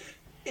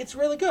 It's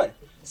really good.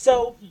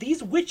 So,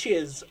 these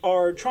witches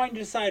are trying to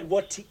decide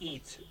what to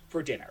eat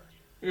for dinner.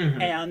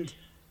 And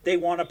they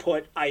want to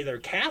put either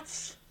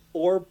cats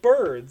or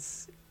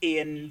birds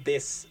in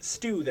this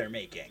stew they're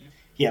making.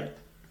 Yep.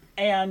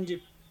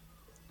 And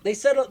they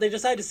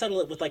decide to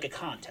settle it with like a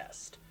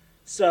contest.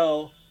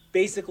 So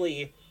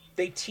basically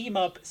they team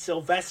up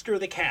Sylvester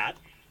the cat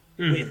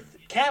with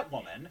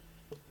Catwoman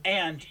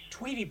and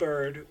Tweety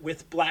Bird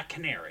with Black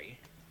Canary.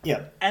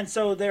 Yep. And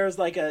so there's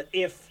like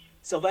if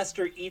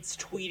Sylvester eats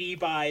Tweety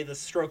by the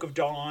stroke of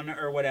dawn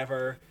or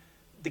whatever,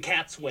 the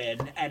cats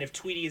win, and if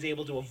Tweety is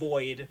able to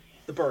avoid,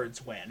 the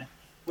birds win.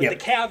 With the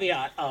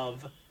caveat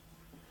of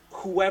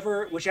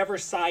whichever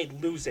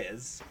side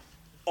loses,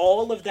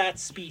 all of that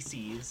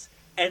species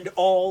and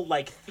all,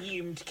 like,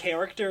 themed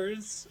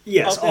characters of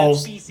that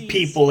species,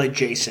 people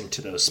adjacent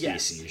to those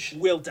species,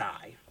 will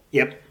die.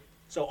 Yep.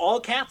 So all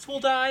cats will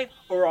die,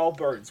 or all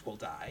birds will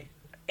die.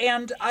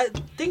 And I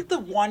think the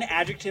one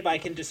adjective I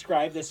can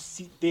describe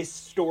this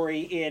story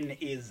in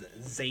is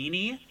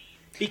zany,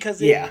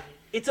 because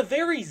it's a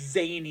very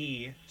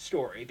zany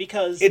story,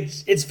 because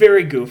it's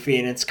very goofy,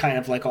 and it's kind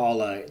of like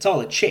all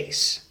a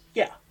chase.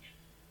 Yeah.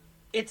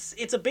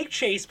 It's a big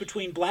chase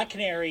between Black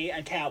Canary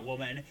and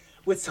Catwoman,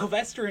 with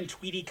Sylvester and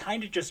Tweety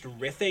kind of just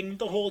riffing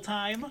the whole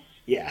time.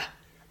 Yeah.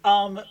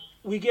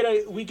 We get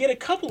a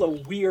couple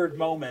of weird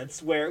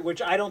moments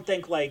which I don't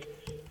think, like,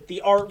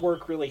 the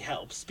artwork really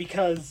helps,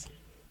 because,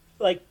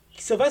 like,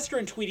 Sylvester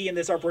and Tweety in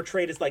this are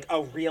portrayed as, like,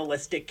 a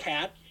realistic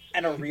cat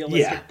and a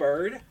realistic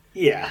bird.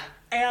 Yeah.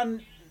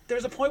 And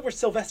there's a point where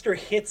Sylvester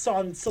hits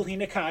on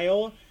Selena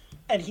Kyle,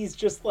 and he's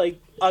just, like,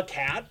 a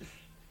cat.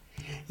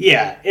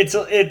 Yeah, it's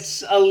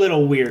a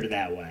little weird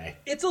that way.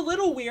 It's a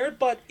little weird,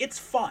 but it's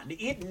fun.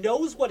 It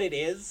knows what it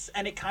is,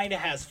 and it kind of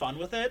has fun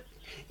with it.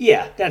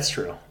 Yeah, that's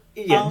true.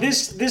 Yeah,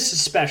 this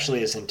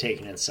especially isn't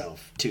taking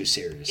itself too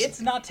seriously. It's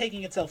not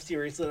taking itself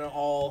seriously at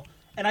all,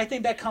 and I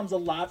think that comes a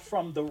lot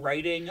from the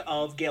writing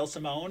of Gail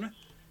Simone,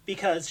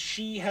 because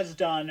she has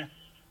done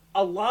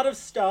a lot of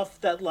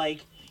stuff that,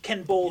 like,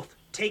 can both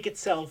take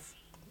itself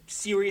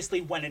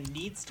seriously when it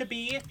needs to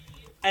be,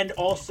 and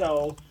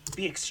also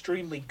be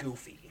extremely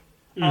goofy.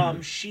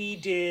 She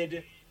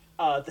did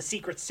The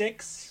Secret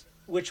Six,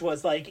 which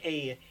was like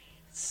a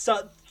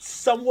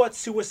somewhat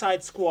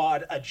Suicide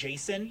Squad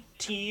adjacent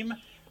team,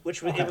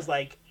 which it was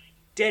like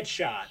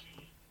Deadshot,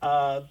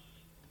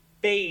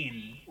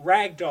 Bane,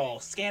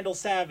 Ragdoll, Scandal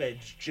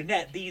Savage,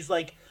 Jeanette, these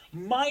like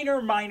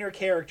minor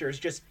characters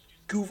just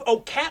goof.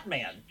 Oh,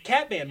 Catman.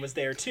 Catman was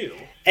there too.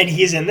 And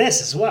he's in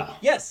this as well.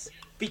 Yes,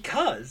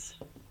 because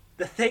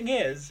the thing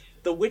is,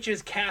 the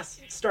witches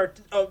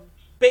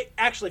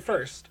actually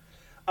first,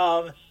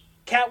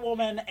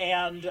 Catwoman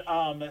and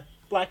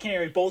Black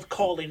Canary both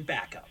call in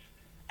backup.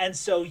 And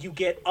so you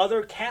get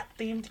other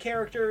cat-themed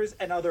characters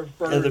and other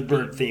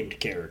bird-themed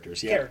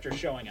characters, characters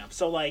showing up.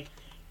 So, like,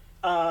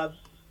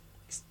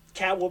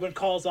 Catwoman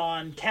calls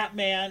on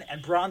Catman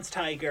and Bronze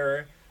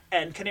Tiger,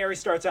 and Canary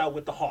starts out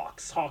with the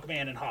Hawks,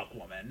 Hawkman and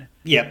Hawkwoman.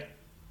 Yep.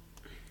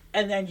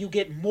 And then you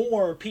get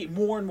more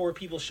and more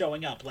people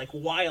showing up, like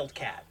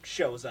Wildcat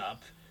shows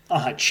up.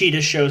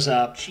 Cheetah shows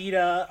up.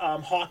 Cheetah,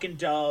 Hawk and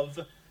Dove.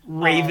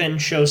 Raven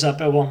shows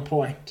up at one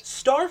point.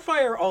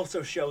 Starfire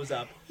also shows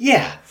up.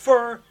 Yeah.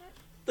 For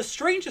the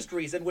strangest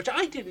reason, which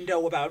I didn't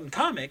know about in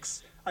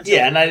comics until...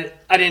 Yeah, and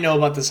I didn't know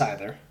about this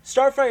either.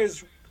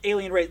 Starfire's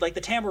alien race, like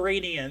the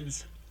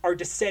Tamaranians, are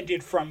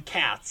descended from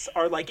cats,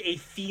 are like a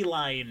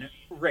feline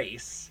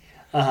race.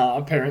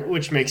 Apparently,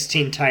 which makes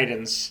Teen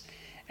Titans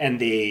and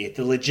the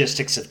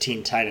logistics of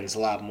Teen Titans a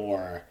lot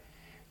more,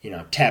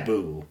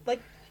 taboo.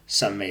 Like,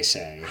 some may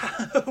say.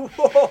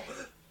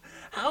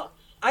 How?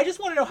 I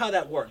just want to know how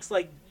that works.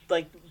 Like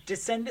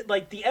descended,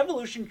 like the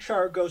evolution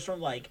chart goes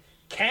from like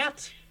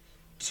cat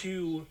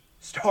to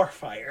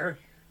Starfire.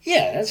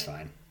 Yeah, that's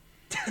fine.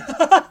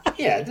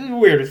 Yeah,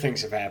 weirder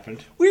things have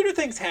happened. Weirder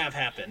things have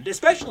happened,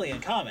 especially in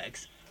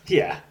comics.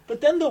 Yeah.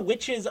 But then the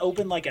witches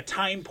open like a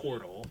time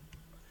portal,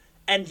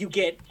 and you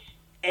get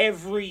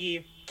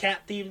every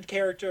cat-themed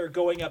character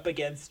going up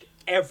against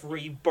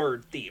every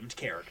bird-themed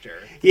character.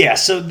 Yeah,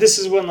 so this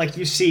is when, like,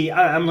 you see...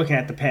 I'm looking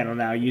at the panel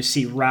now. You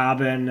see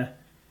Robin.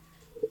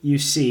 You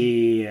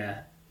see...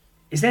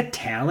 is that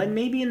Talon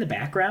maybe in the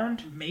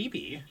background?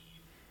 Maybe.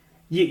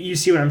 You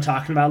see what I'm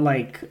talking about?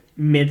 Like,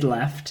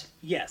 mid-left?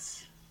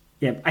 Yes.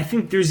 Yeah, I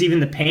think there's even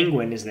the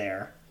Penguin is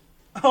there.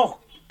 Oh,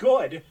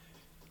 good.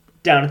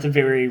 Down at the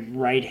very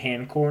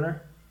right-hand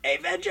corner. Hey,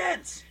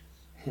 Vengeance!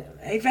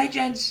 Hey,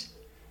 Vengeance!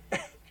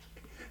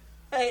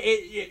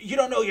 Hey, you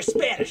don't know your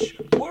Spanish.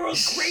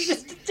 World's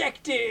greatest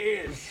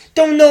detective!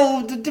 Don't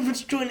know the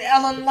difference between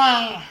L and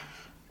La.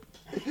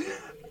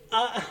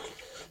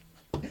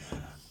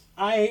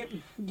 I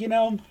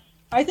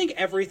think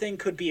everything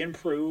could be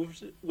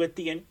improved with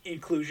the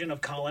inclusion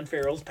of Colin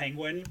Farrell's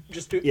Penguin.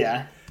 Just a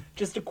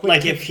quick...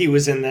 Like if he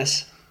was in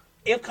this.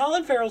 If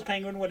Colin Farrell's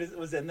Penguin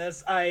was in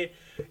this,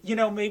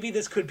 maybe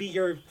this could be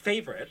your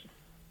favorite.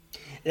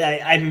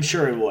 I'm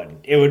sure it would.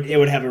 It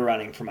would have a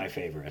running for my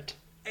favorite.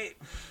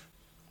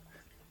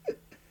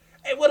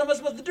 Hey, what am I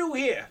supposed to do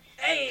here?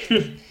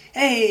 Hey!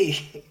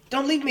 Hey,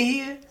 don't leave me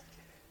here.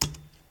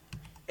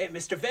 Hey,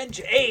 Mr.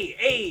 Vengeance.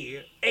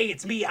 Hey,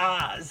 it's me,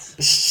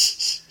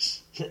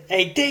 Oz.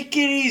 Hey, take it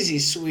easy,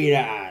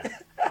 sweetheart.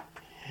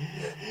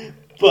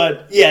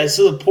 But, yeah,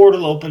 so the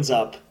portal opens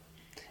up,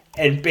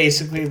 and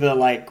basically the,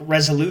 like,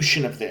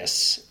 resolution of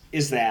this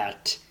is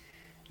that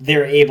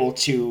they're able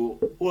to...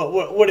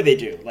 What do they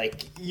do?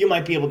 Like, you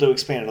might be able to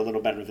explain it a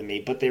little better than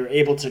me, but they're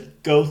able to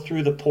go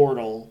through the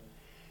portal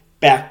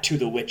back to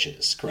the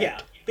witches, correct?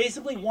 Yeah.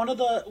 Basically, one of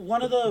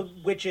the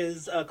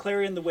witches,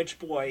 Clarion the Witch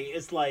Boy,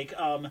 is like,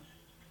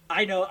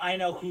 I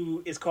know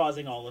who is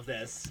causing all of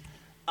this.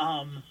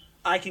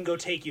 I can go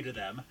take you to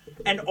them.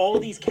 And all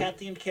these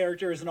cat-themed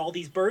characters and all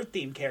these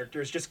bird-themed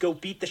characters just go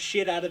beat the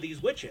shit out of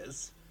these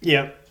witches.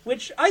 Yeah.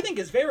 Which I think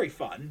is very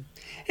fun.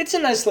 It's a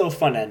nice little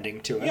fun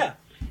ending to it. Yeah.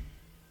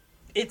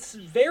 It's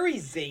very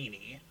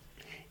zany.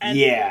 And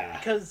yeah.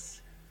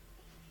 Because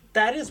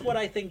that is what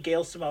I think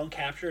Gail Simone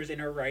captures in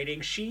her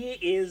writing. She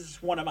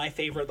is one of my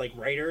favorite, like,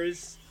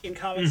 writers in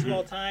comics of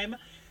all time.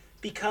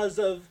 Because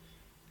of...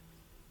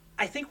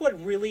 I think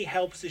what really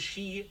helps is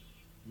she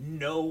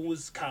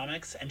knows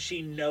comics, and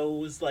she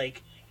knows,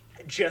 like,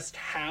 just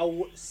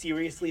how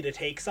seriously to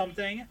take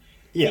something.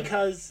 Yeah.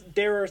 Because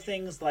there are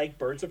things like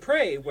Birds of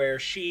Prey, where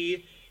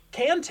she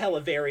can tell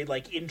a very,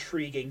 like,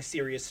 intriguing,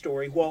 serious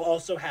story, while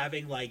also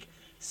having, like,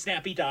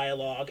 snappy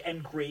dialogue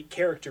and great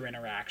character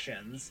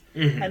interactions.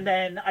 And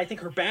then I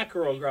think her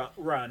Batgirl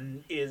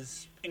run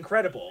is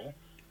incredible,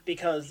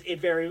 because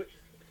it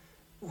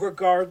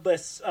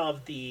regardless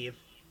of the,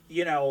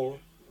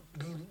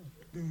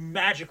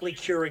 magically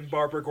curing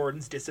Barbara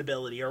Gordon's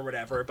disability or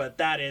whatever, but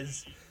that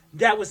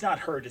was not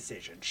her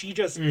decision. She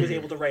just was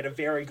able to write a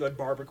very good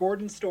Barbara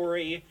Gordon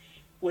story,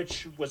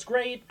 which was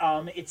great.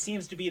 It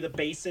seems to be the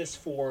basis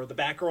for the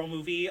Batgirl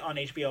movie on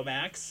HBO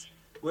Max,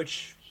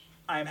 which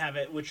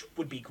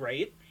would be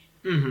great.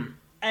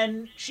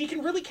 And she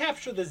can really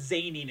capture the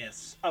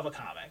zaniness of a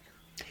comic.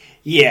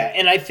 Yeah,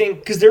 and I think,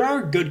 because there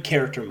are good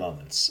character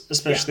moments,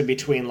 especially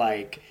between,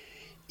 like,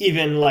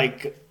 even,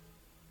 like,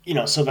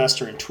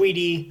 Sylvester and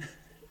Tweety,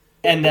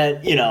 and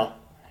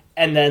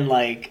then,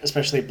 like,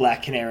 especially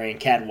Black Canary and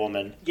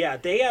Catwoman. Yeah,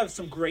 they have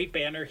some great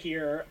banner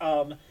here.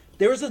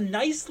 There was a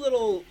nice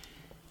little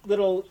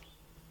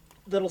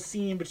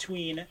scene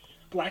between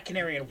Black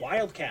Canary and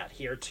Wildcat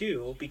here,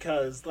 too,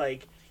 because,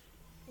 like,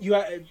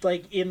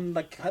 in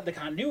the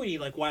continuity,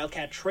 like,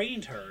 Wildcat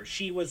trained her.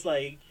 She was,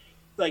 like,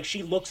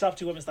 she looks up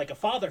to him as, like, a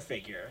father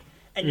figure.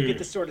 And you get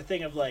this sort of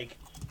thing of, like,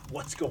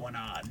 what's going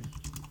on?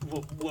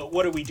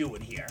 What are we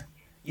doing here?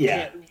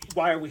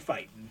 Why are we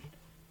fighting?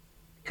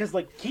 Because,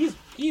 like, he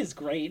is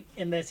great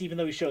in this, even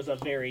though he shows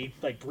up very,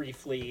 like,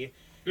 briefly.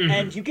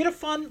 And you get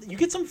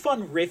some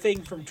fun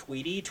riffing from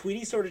Tweety.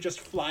 Tweety sort of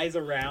just flies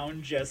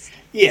around, just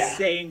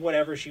saying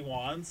whatever she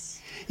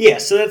wants. Yeah,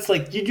 so that's,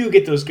 like, you do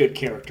get those good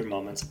character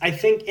moments. I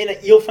think, and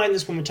you'll find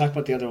this when we talk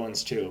about the other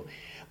ones, too.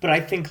 But I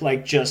think,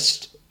 like,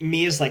 just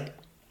me as, like,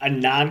 a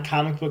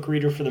non-comic book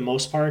reader for the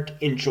most part,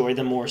 enjoy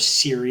the more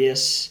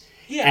serious,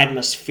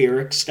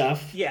 atmospheric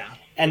stuff. Yeah.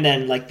 And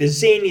then, like, the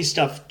zany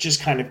stuff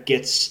just kind of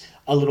gets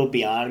a little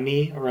beyond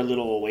me or a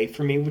little away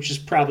from me, which is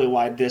probably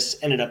why this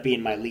ended up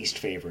being my least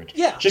favorite.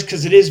 Yeah. Just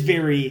because it's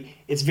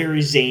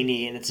very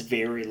zany, and it's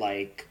very,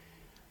 like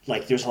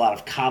there's a lot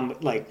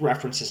of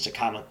references to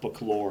comic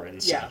book lore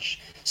and such.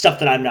 Stuff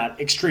that I'm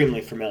not extremely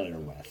familiar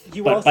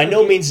with. But by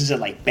no means is it,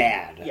 like,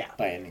 bad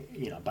by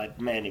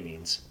any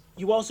means.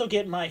 You also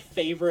get my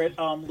favorite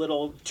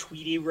little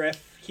Tweety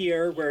riff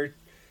here, where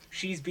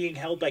she's being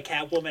held by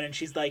Catwoman, and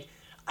she's like,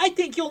 I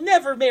think you'll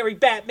never marry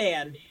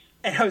Batman.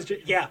 And I was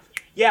just, yeah,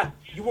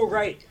 you were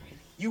right.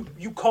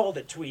 You called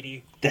it,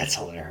 Tweety. That's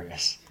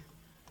hilarious.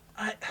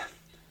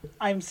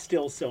 I'm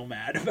still so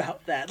mad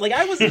about that. Like,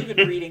 I wasn't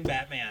even reading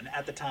Batman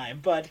at the time,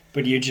 but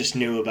you just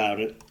knew about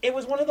it. It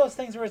was one of those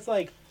things where it's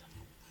like,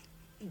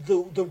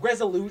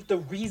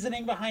 the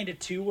reasoning behind it,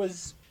 too,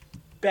 was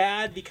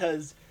bad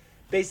because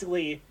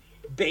basically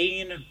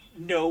Bane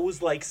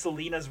knows like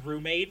Selina's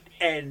roommate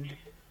and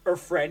or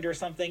friend or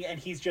something, and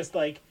he's just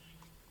like,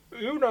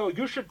 you know,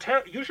 you should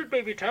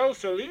maybe tell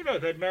Selina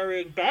that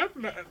marrying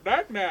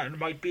Batman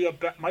might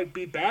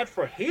be bad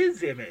for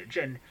his image,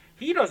 and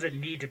he doesn't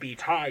need to be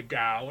tied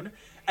down.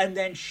 And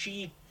then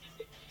she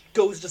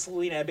goes to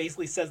Selina and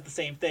basically says the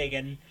same thing,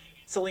 and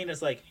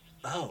Selina's like,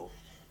 oh,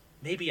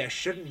 maybe I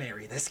shouldn't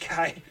marry this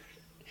guy.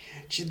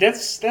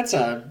 That's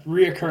a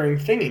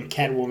reoccurring thing in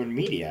Catwoman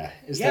media,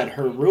 is that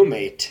her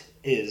roommate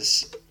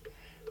is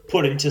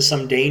put into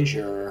some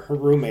danger, or her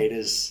roommate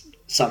is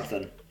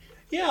something.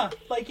 Yeah,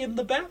 like in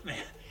the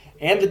Batman.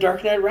 And The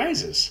Dark Knight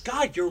Rises.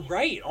 God, you're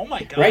right. Oh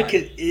my god. Right?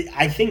 'Cause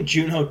I think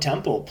Juno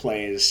Temple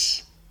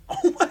plays...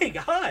 Oh my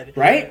god.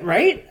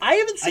 Right? I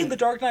haven't seen The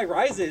Dark Knight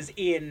Rises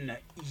in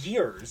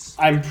years.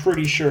 I'm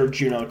pretty sure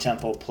Juno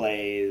Temple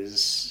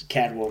plays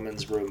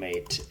Catwoman's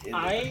roommate in The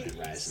Dark Knight Rises.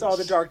 I saw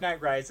The Dark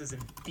Knight Rises in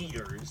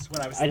theaters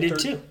when I was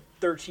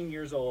 13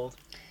 years old.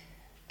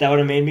 That would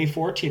have made me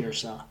 14 or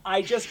so.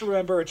 I just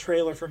remember a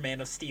trailer for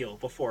Man of Steel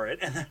before it.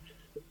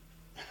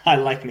 I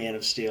like Man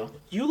of Steel.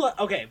 You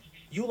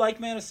like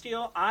Man of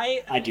Steel?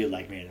 I do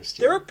like Man of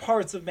Steel. There are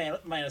parts of Man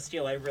of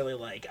Steel I really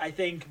like. I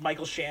think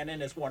Michael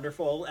Shannon is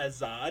wonderful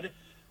as Zod.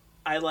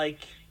 I like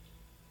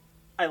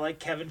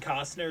Kevin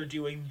Costner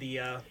doing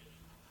the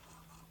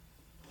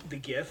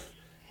GIF.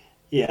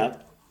 Yeah.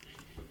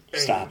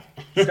 Stop.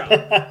 I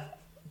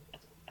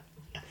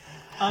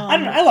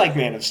don't know. I like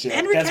Man of Steel.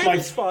 Henry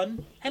Cavill's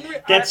fun.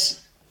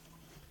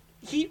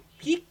 He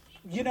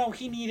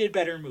needed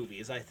better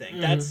movies, I think.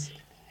 Mm-hmm.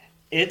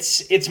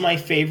 It's my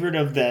favorite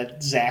of the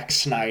Zack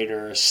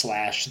Snyder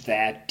 /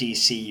 that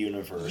DC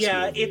universe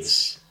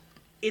movies.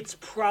 It's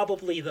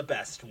probably the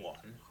best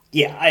one.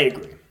 Yeah, I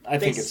agree. I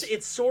think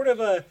it's sort of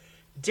a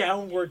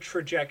downward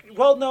trajectory.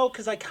 Well, no,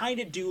 because I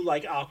kind of do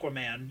like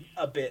Aquaman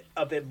a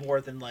bit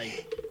more than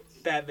like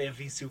Batman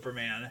v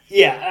Superman.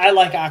 Yeah, I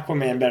like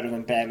Aquaman better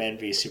than Batman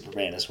v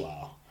Superman as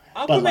well.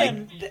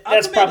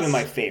 That's probably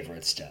my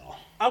favorite still.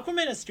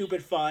 Aquaman is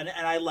stupid fun,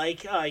 and I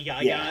like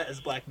Yaya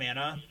as Black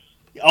Manta.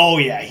 Oh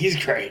yeah,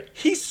 he's great.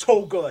 He's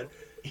so good.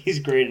 He's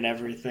great in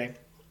everything.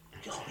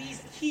 Oh,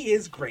 he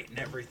is great in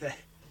everything.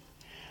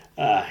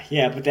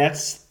 Yeah, but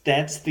that's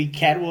the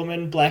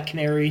Catwoman, Black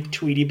Canary,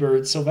 Tweety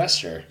Bird,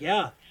 Sylvester.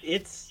 Yeah,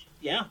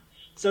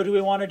 So do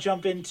we want to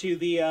jump into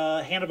the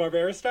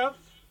Hanna-Barbera stuff?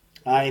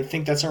 I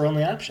think that's our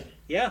only option.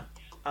 Yeah.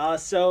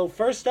 So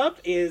first up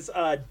is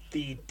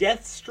the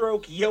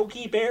Deathstroke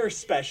Yogi Bear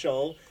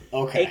special,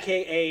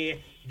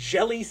 a.k.a.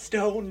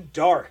 Jellystone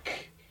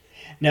Dark.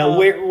 Now,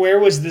 where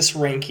was this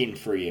ranking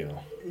for you?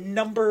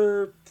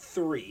 Number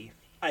 3,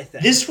 I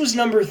think. This was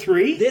number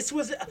 3? This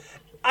was...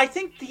 I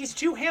think these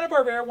two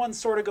Hanna-Barbera ones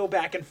sort of go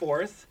back and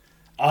forth.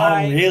 Oh,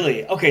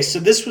 really? Okay, so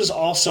this was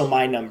also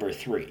my number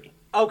 3.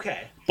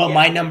 Okay. But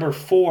my number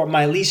 4,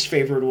 my least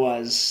favorite,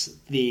 was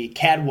the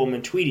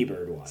Catwoman Tweety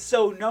Bird one.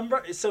 So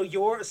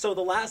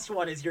the last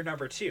one is your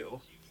number 2.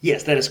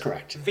 Yes, that is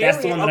correct.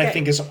 That's the one that I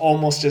think is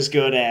almost as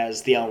good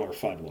as the Elmer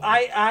Fudd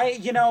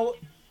one.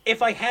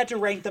 If I had to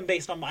rank them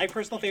based on my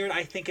personal favorite,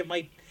 I think it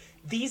might...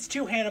 These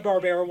two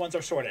Hanna-Barbera ones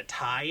are sort of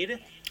tied.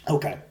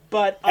 Okay.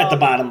 But at the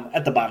bottom of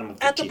the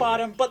At the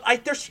bottom, but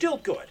they're still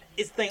good.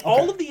 It's the thing. Okay.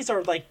 All of these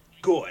are like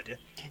good.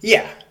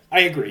 Yeah, I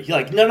agree.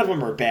 Like none of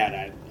them are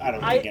bad. I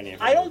don't think any of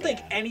them I don't think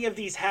any of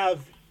these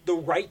have the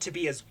right to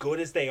be as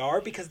good as they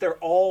are because they're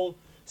all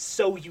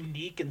so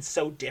unique and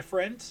so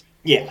different.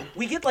 Yeah.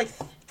 We get like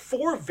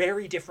 4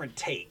 very different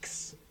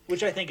takes,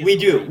 which I think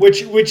is do,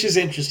 which is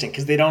interesting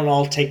because they don't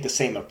all take the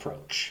same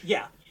approach.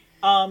 Yeah.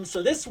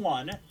 So this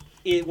one,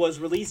 it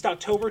was released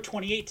October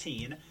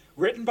 2018.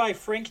 Written by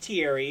Frank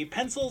Thierry,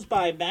 pencils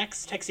by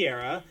Max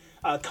Teixeira,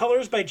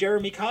 colors by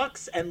Jeremy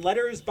Cox, and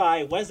letters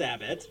by Wes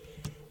Abbott.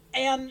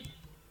 And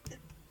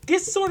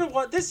this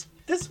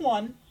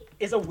one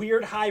is a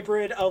weird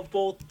hybrid of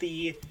both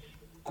the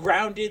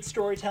grounded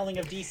storytelling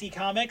of DC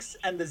Comics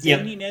and the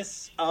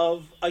zaniness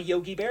of a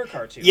Yogi Bear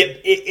cartoon.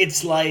 Yep,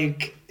 it's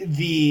like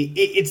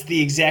it's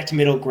the exact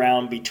middle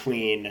ground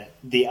between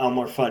the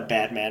Elmer Fudd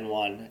Batman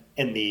one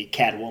and the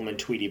Catwoman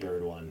Tweety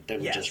Bird one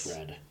that we just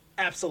read.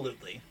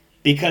 Absolutely.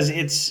 Because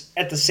it's,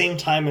 at the same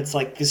time, it's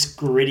like this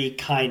gritty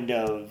kind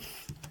of,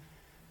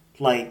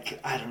 like,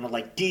 I don't know,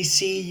 like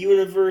DC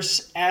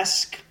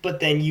Universe-esque, but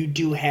then you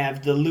do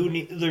have the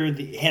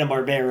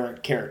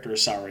Hanna-Barbera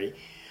characters,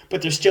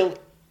 but they're still,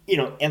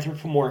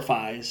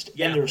 anthropomorphized,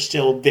 and they're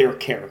still their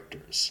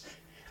characters.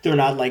 They're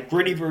not like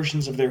gritty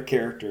versions of their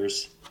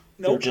characters.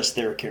 Nope. They're just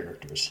their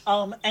characters.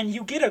 And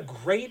you get a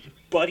great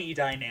buddy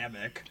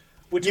dynamic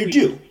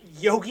between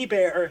Yogi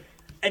Bear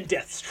and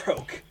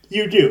Deathstroke.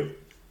 You do.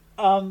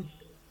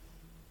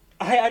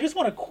 I just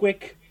want a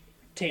quick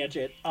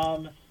tangent.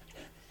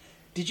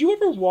 Did you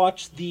ever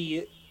watch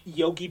the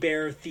Yogi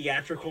Bear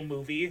theatrical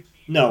movie?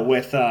 No,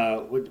 with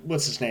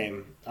what's his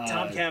name?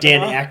 Tom Cavanaugh?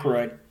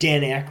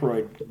 Dan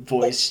Aykroyd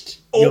voiced.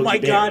 Oh my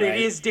God! Right?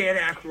 It is Dan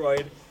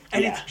Aykroyd,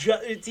 and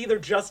it's either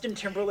Justin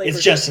Timberlake.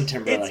 It's Justin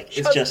Timberlake.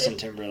 It's Justin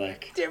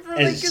Timberlake.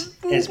 Timberlake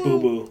as Boo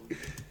Boo.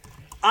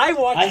 I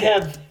watched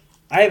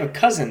I have a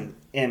cousin,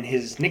 and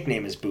his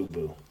nickname is Boo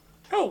Boo.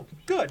 Oh,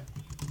 good.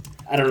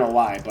 I don't know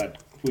why, but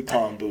we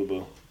call him Boo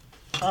Boo.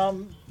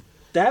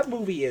 That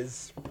movie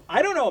is...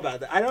 I don't know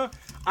about that.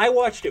 I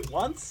watched it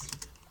once.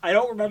 I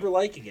don't remember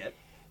liking it.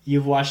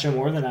 You've watched it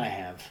more than I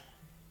have.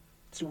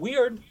 It's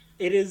weird.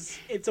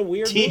 It's a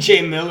weird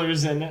T.J.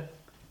 Miller's in it.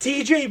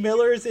 T.J.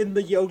 Miller's in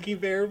the Yogi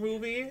Bear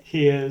movie?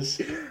 He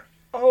is.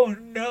 Oh,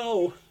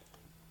 no.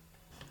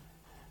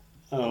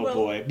 Oh, well,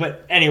 boy.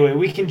 But anyway,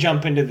 we can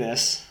jump into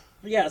this.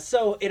 Yeah,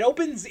 so it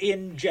opens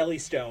in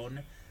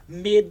Jellystone,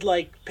 mid,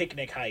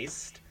 picnic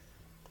heist.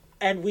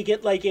 And we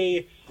get,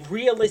 a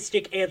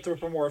realistic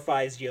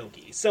anthropomorphized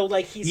Yogi. So,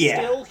 he's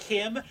still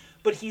him,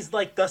 but he's,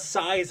 the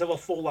size of a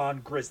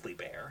full-on grizzly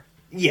bear.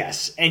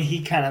 Yes, and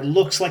he kind of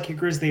looks like a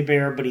grizzly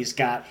bear, but he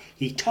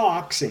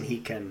talks and he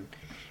can,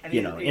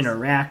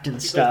 interact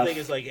and stuff. The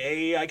thing is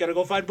hey, I gotta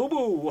go find Boo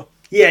Boo.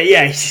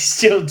 Yeah, he's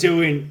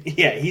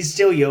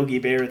still Yogi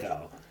Bear,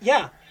 though.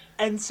 Yeah,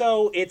 and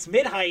so it's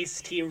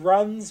mid-heist, he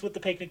runs with the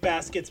picnic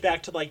baskets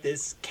back to,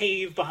 this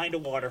cave behind a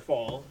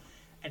waterfall,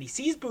 and he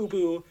sees Boo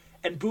Boo,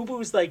 and Boo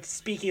Boo's,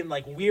 speaking,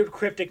 weird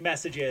cryptic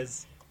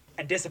messages,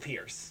 and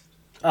disappears.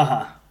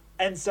 Uh-huh.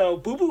 And so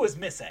Boo Boo is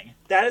missing.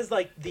 That is,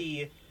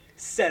 the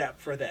setup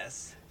for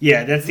this.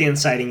 Yeah, that's the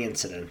inciting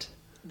incident.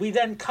 We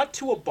then cut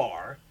to a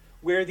bar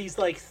where these,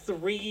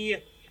 3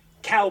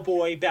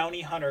 cowboy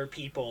bounty hunter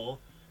people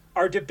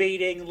are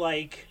debating,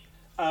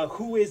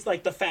 who is,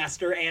 the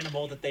faster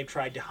animal that they've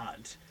tried to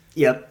hunt.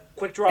 Yep.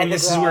 Quick Draw And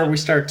this is where we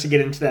start to get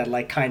into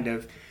that, kind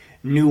of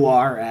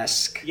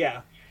noir-esque.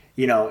 Yeah.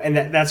 And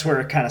that's where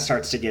it kind of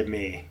starts to give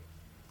me.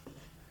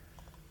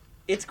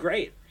 It's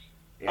great.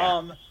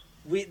 Yeah.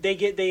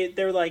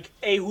 They're like,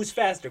 hey, who's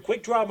faster?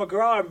 Quick Draw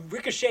McGraw and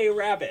Ricochet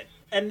Rabbit.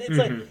 And it's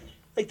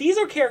like these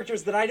are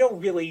characters that I don't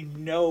really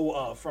know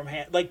of from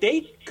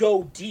they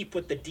go deep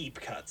with the deep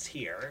cuts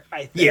here,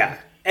 I think. Yeah.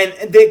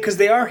 And because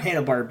they are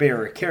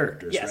Hanna-Barbera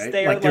characters, yes, right?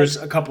 They are there's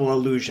a couple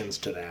allusions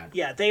to that.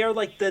 Yeah, they are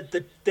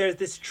there's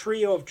this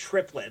trio of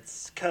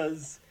triplets,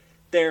 because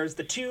there's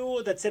the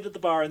 2 that sit at the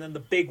bar and then the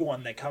big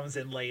one that comes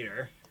in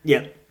later.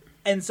 Yep.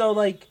 And so,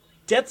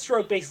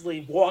 Deathstroke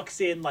basically walks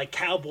in like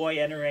cowboy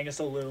entering a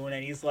saloon,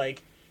 and he's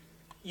like,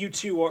 you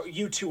two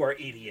are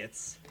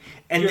idiots.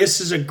 And this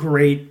is a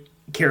great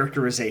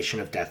characterization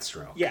of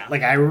Deathstroke. Yeah.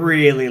 I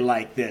really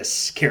like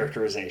this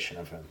characterization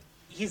of him.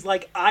 He's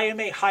like, I am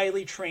a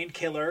highly trained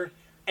killer,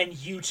 and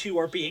you two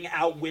are being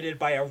outwitted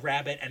by a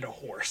rabbit and a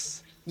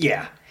horse.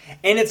 Yeah.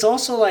 And it's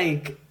also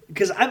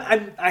because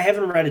I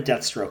haven't read a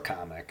Deathstroke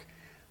comic,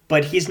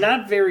 but he's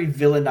not very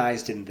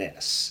villainized in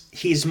this.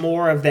 He's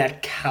more of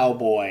that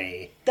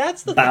cowboy,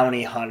 that's the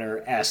bounty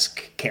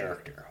hunter-esque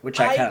character, which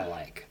I kind of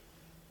like.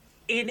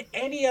 In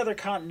any other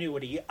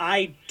continuity,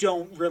 I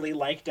don't really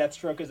like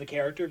Deathstroke as a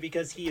character,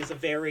 because he is a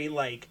very,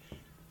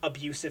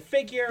 abusive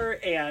figure,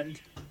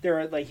 and there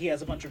are, he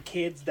has a bunch of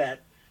kids that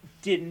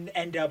didn't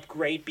end up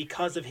great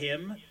because of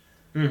him.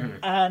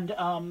 Mm-hmm.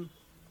 And,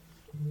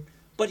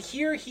 but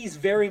here he's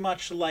very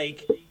much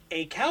like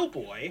a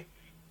cowboy.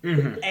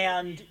 Mm-hmm.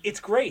 And it's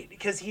great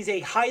because he's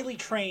a highly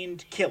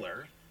trained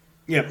killer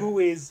who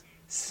is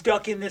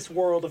stuck in this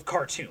world of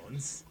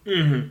cartoons.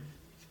 Mm-hmm.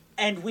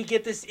 And we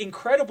get this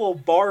incredible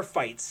bar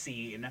fight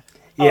scene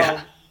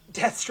of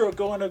Deathstroke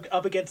going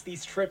up against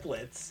these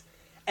triplets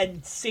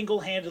and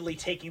single-handedly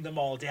taking them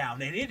all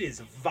down. And it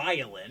is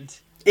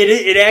violent.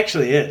 It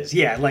actually is.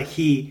 Yeah,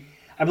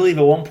 I believe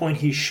at one point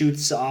he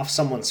shoots off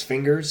someone's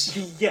fingers.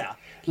 Yeah.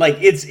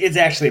 It's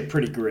actually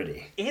pretty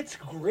gritty. It's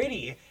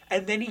gritty.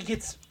 And then he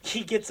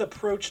gets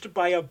approached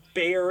by a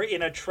bear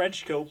in a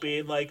trench coat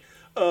being like,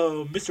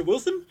 Mr.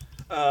 Wilson,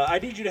 I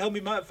need you to help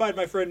me find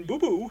my friend Boo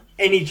Boo.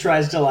 And he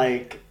tries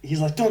to he's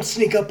like, don't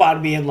sneak up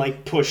on me,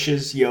 and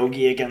pushes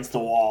Yogi against the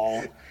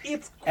wall.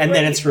 It's great. And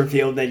then it's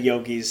revealed that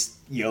Yogi's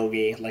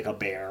Yogi, like a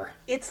bear.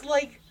 It's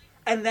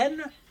and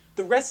then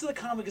the rest of the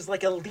comic is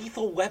like a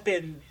Lethal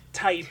Weapon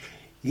type.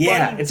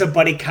 Yeah, it's a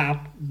buddy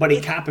cop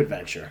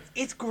adventure.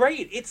 It's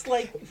great. It's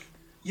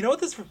you know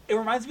what it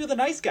reminds me of The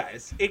Nice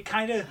Guys. It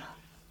kind of...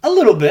 A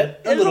little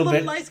bit. There's a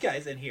little Nice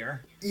Guys in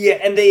here. Yeah,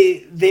 and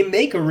they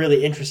make a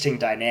really interesting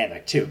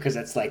dynamic, too, because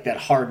it's that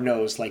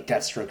hard-nosed,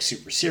 Deathstroke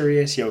super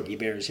serious, Yogi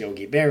Bear's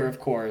Yogi Bear, of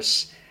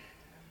course.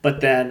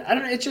 But then, I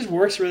don't know, it just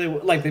works really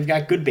well. They've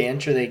got good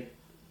banter. They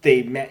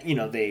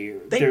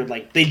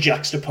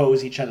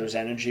juxtapose each other's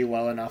energy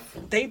well enough.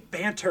 They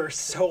banter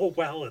so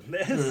well in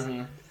this.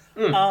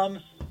 Mm-hmm.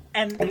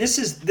 And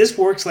this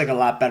works, a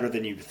lot better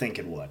than you'd think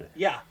it would.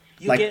 Yeah.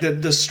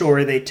 The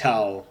story they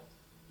tell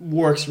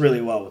works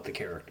really well with the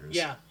characters.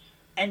 Yeah.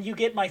 And you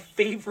get my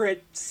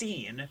favorite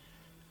scene,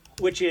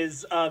 which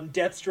is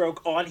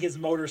Deathstroke on his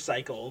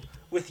motorcycle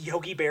with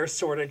Yogi Bear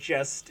sort of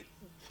just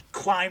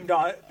climbed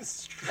on,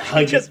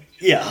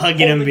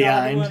 hugging him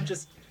behind.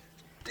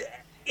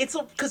 It's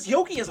because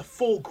Yogi is a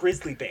full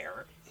grizzly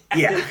bear.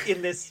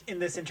 In this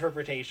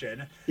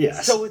interpretation.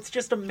 Yes. So it's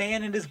just a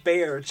man and his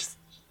bear just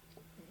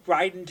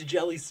riding to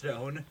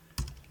Jellystone.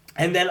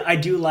 And then I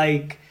do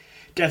like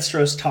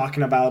Deathstroke's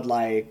talking about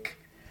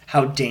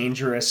how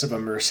dangerous of a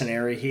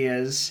mercenary he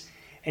is.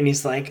 and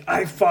he's like,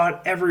 I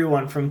fought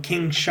everyone from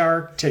King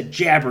Shark to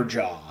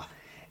Jabberjaw.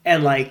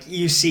 And, like,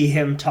 you see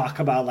him talk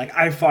about, like,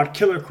 I fought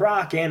Killer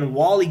Croc and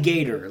Wally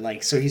Gator.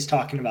 Like, so he's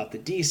talking about the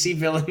DC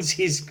villains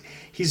he's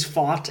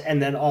fought, and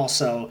then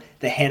also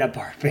the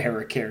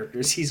Hanna-Barbera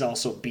characters he's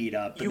also beat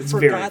up. And You it's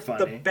forgot very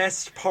the funny.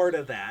 best part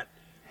of that.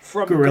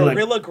 From Gorilla-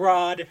 Gorilla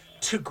Grodd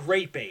to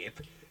Grape Ape.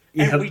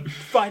 Yep. And we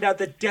find out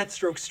that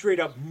Deathstroke straight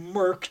up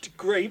murked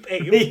Grape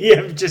Ape.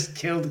 Yeah, just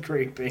killed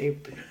Grape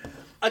Ape.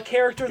 A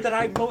character that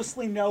I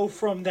mostly know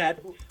from that...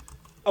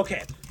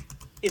 Okay,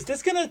 is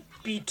this gonna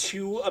be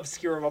too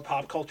obscure of a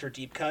pop culture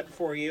deep cut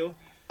for you?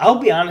 I'll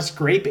be honest,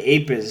 Grape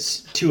Ape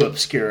is too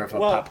obscure of a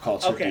pop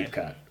culture okay, deep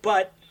cut.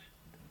 But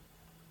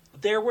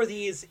there were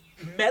these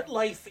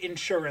MetLife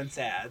insurance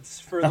ads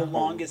for the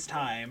longest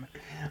time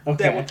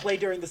that would play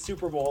during the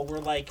Super Bowl where,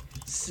 like,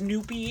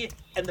 Snoopy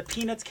and the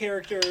Peanuts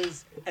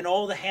characters and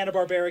all the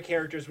Hanna-Barbera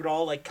characters would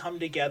all, like, come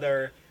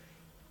together.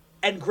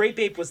 And Grape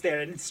Ape was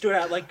there and it stood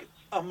out, like,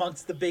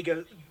 amongst the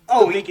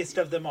biggest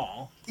of them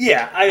all.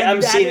 Yeah,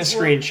 I'm that seeing a is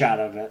where- screenshot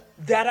of it.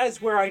 That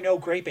is where I know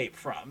Grape Ape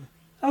from.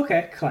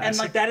 Okay, classic. And,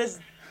 like, that is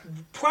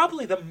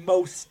probably the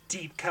most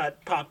deep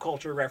cut pop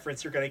culture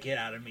reference you're going to get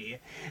out of me.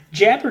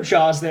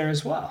 Jabberjaw's there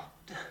as well.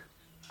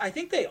 I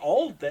think they're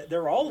all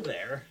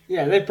there.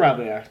 Yeah, they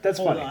probably are. That's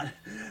Hold funny. on.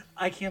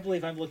 I can't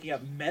believe I'm looking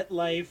up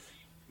MetLife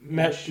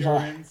MetLife.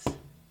 Insurance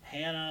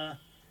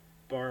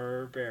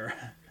Hanna-Barbera.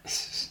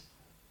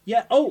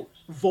 Yeah, oh,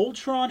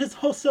 Voltron is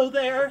also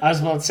there. I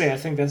was about to say, I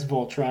think that's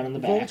Voltron in the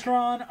back.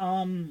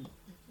 Voltron,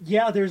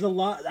 yeah, there's a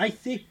lot. I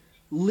think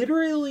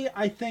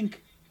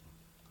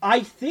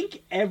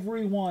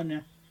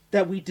everyone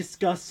that we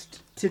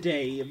discussed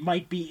today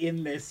might be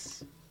in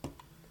this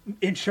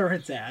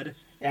insurance ad.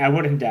 Yeah, I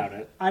wouldn't doubt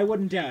it. I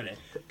wouldn't doubt it.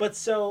 But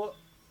so,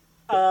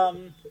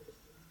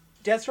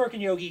 Deathstroke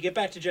and Yogi get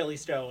back to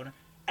Jellystone,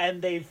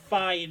 and they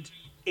find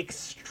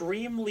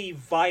extremely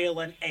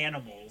violent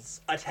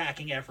animals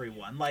attacking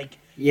everyone. Like,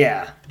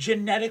 Yeah.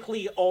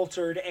 genetically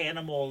altered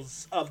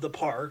animals of the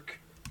park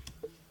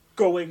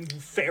going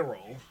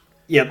feral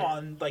Yep.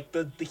 on, like,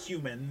 the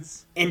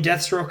humans. And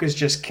Deathstroke is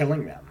just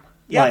killing them.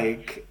 Yeah.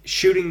 Like,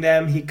 shooting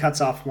them, he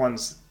cuts off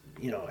one's,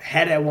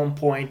 head at one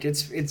point.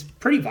 It's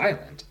pretty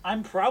violent.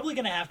 I'm probably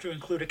going to have to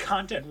include a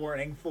content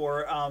warning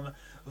for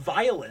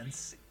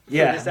violence.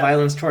 Yeah, this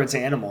violence towards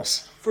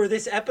animals. for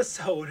this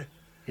episode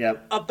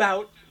Yep.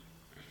 about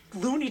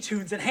Looney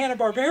Tunes and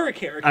Hanna-Barbera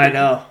characters. I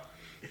know.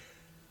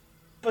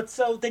 But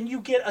so then you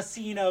get a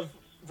scene of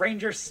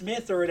Ranger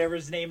Smith or whatever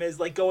his name is,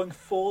 like, going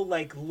full,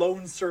 like,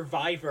 lone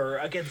survivor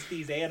against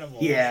these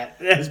animals. Yeah,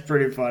 that's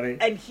pretty funny.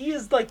 And he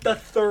is, like, the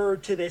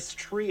third to this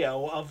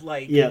trio of,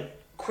 like, Yep.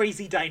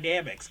 crazy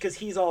dynamics, because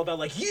he's all about,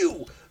 like,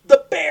 you,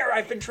 the bear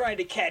I've been trying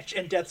to catch,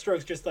 and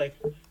Deathstroke's just like,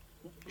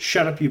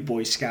 Shut up, you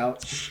Boy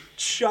Scout.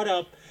 shut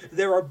up,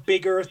 there are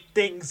bigger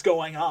things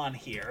going on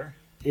here.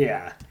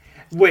 Yeah.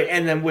 Wait,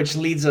 and then which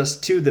leads us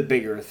to the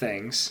bigger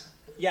things.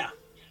 Yeah.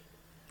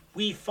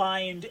 We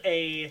find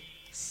a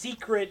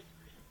secret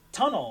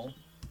tunnel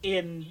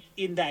in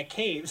that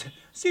cave.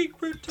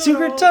 Secret tunnel.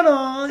 Secret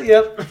tunnel.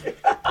 Yep.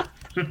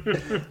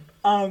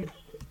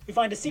 We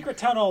find a secret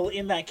tunnel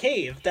in that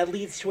cave that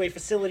leads to a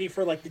facility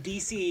for, like, the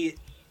DC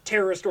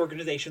terrorist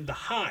organization, the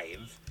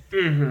Hive.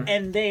 Mm-hmm.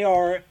 And they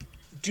are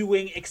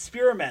doing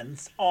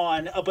experiments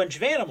on a bunch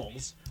of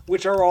animals,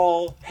 which are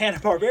all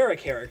Hanna-Barbera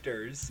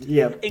characters.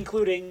 Yep.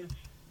 Including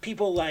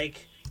people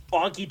like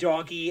Augie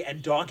Doggy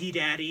and Doggy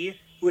Daddy,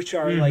 which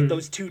are, like,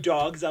 those two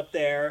dogs up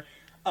there.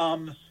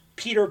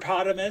 Peter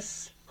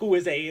Potamus, who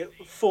is a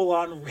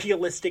full-on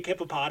realistic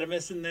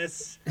hippopotamus in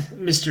this.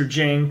 Mr.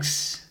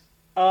 Jinx.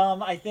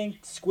 I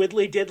think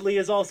Squiddly Diddly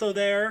is also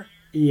there.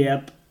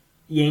 Yep.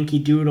 Yankee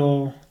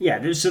Doodle. Yeah,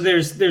 there's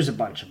a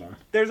bunch of them.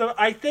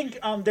 I think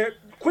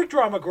Quick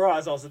Draw McGraw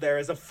is also there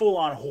as a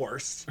full-on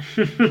horse.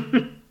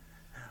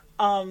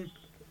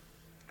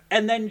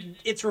 And then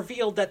it's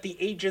revealed that the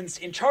agents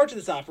in charge of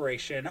this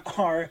operation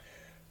are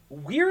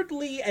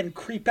Weirdly and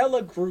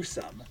Creepella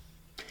Gruesome.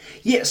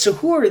 Yeah, so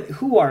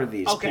who are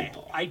these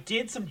people? I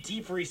did some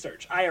deep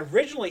research. I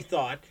originally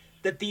thought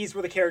that these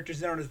were the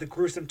characters known as the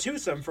Gruesome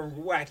Twosome from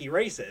Wacky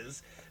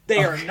Races.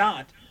 They are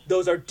not.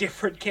 Those are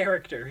different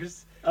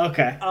characters.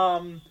 Okay.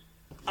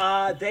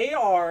 They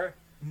are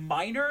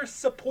minor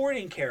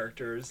supporting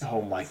characters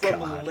Oh my from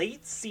God.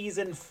 late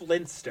season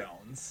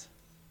Flintstones.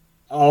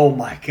 Oh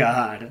my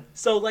God.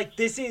 So, like,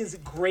 this is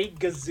Great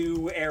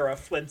Gazoo era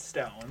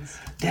Flintstones,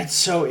 That's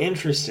so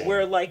interesting.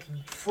 where, like,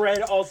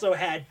 Fred also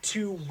had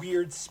two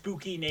weird,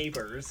 spooky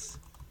neighbors.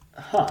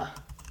 Huh.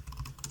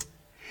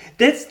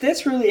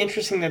 That's really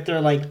interesting that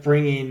they're, like,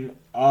 bringing...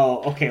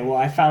 Oh, okay, well,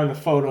 I found a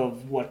photo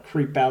of what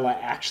Creepella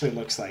actually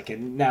looks like,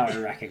 and now I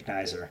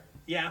recognize her.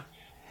 Yeah.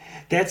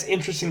 That's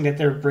interesting that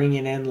they're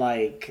bringing in,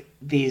 like,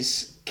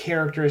 these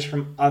characters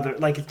from other...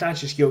 Like, it's not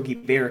just Yogi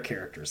Bear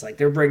characters. Like,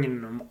 they're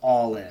bringing them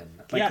all in.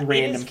 Like, Yeah,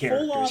 random it is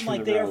characters full on, from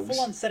like, the they are rogues.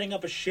 full on setting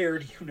up a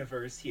shared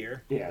universe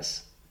here.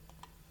 Yes.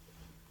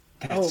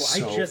 That's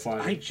so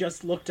funny. I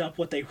just looked up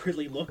what they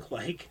really look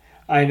like.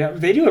 I know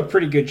they do a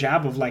pretty good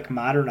job of like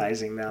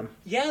modernizing them.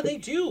 Yeah, they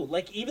do.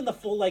 Like even the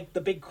full like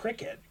the big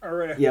cricket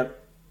or Yep.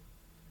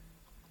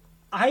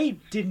 I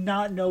did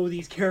not know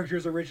these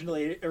characters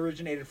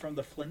originated from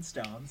the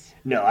Flintstones.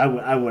 No,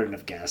 I wouldn't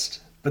have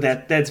guessed.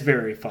 But that's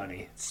very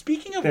funny.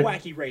 Speaking of That-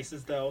 wacky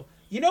races, though,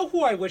 you know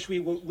who I wish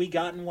we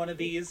got in one of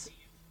these?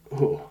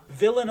 Ooh,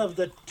 Villain of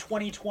the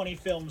 2020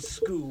 film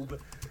Scoob,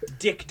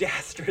 Dick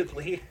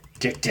Dastardly.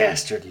 Dick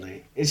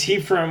Dastardly. Is he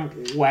from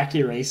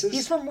Wacky Races?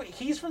 He's from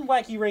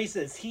Wacky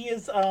Races. He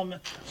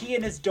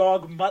and his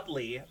dog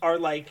Muttley are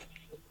like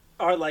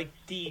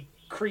the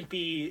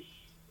creepy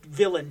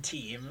villain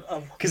team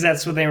of Because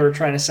that's what they were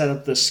trying to set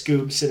up the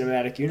Scoob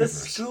cinematic the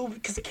universe. Scoob.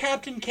 Because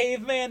Captain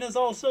Caveman is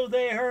also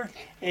there.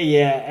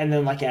 Yeah, and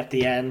then like at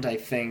the end, I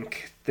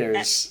think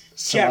there's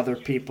some other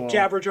people.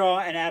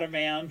 Jabberjaw and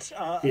Adamant.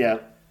 Yeah.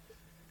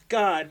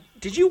 God,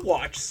 did you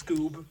watch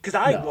Scoob? Because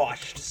I No.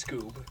 watched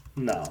Scoob.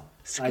 No, I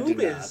Scoob did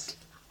is. not.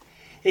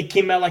 It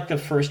came out like the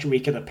first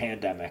week of the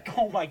pandemic.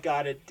 Oh my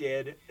God, it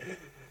did.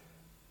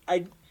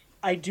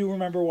 I do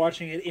remember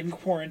watching it in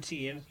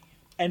quarantine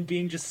and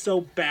being just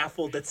so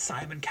baffled that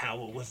Simon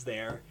Cowell was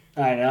there.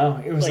 I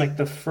know. It was Like- like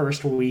the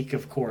first week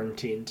of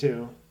quarantine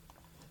too.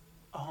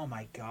 Oh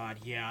my God,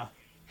 yeah.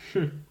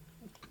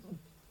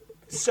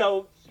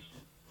 So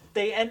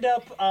they end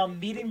up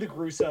meeting the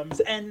Gruesomes,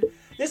 and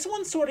this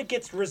one sort of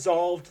gets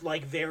resolved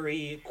like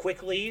very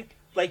quickly.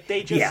 Like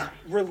they just Yeah.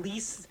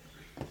 release.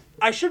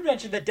 I should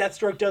mention that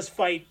Deathstroke does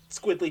fight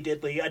Squidly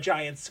Diddly, a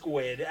giant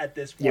squid, at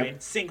this point,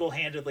 Yep.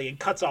 single-handedly, and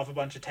cuts off a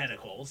bunch of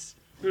tentacles.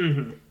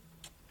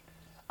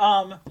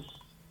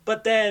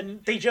 But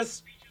then they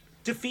just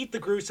defeat the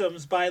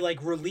Gruesomes by like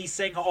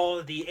releasing all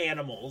of the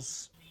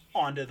animals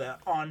onto The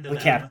them.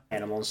 cat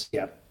animals.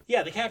 Yep.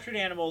 Yeah, the captured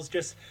animals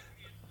just,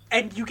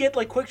 and you get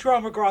like Quick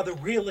Draw McGraw, the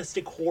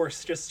realistic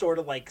horse, just sort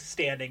of like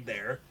standing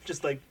there,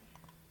 just like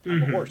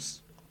I'm a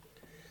horse.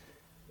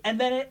 And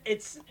then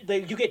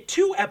you get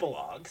two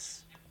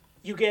epilogues.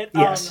 You get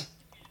Yes.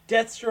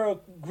 Deathstroke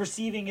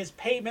receiving his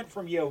payment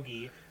from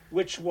Yogi,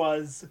 which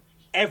was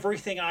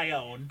everything I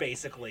own,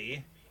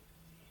 basically,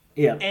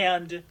 Yeah.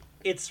 and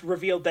it's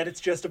revealed that it's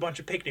just a bunch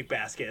of picnic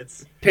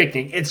baskets.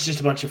 Picnic. It's just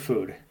a bunch of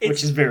food, which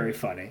It's- is very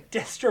funny.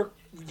 Deathstroke,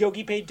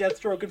 Yogi paid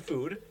Deathstroke and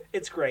food.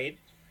 It's great.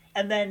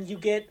 And then you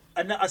get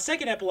a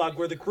second epilogue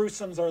where the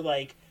Gruesomes are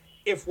like,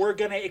 if we're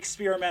going to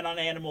experiment on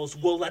animals,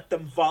 we'll let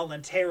them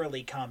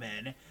voluntarily come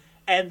in.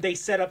 And they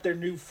set up their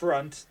new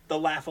front, the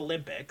Laugh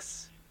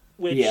Olympics,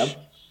 which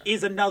Yep.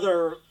 is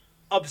another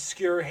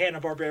obscure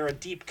Hanna-Barbera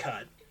deep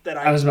cut that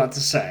I was about to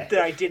say.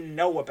 that I didn't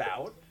know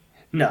about.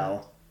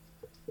 No.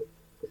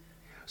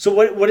 So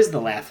what is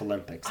the Laugh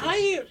Olympics?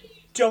 I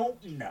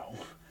don't know.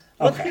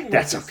 Let me Okay, look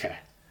that's this- okay.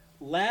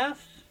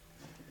 Laugh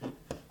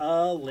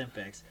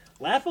Olympics.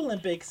 Laugh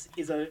Olympics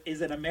is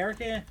an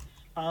American.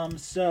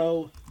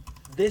 So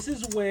this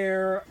is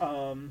where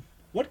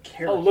what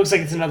character? Oh, it looks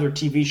like it's another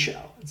TV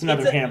show. It's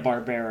another It's a-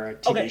 Hanna-Barbera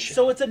TV Okay, show.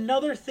 so it's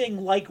another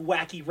thing like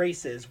Wacky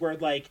Races, where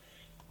like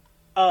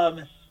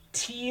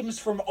teams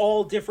from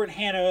all different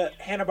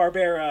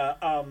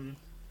Hanna-Barbera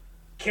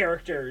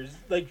characters,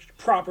 like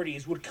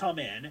properties, would come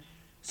in.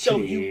 So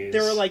Jeez.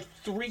 there are like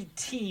three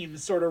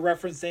teams sort of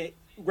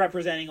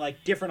representing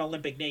like different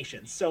Olympic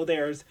nations. So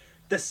there's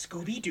the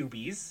Scooby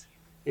Doobies,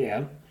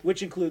 Yeah.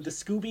 which include the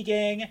Scooby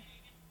Gang,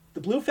 the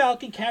Blue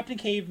Falcon, Captain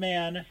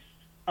Caveman,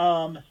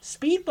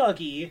 Speed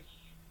Buggy,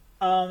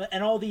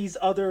 and all these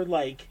other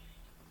like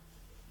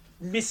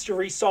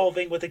mystery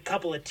solving with a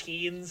couple of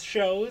teens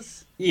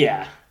shows.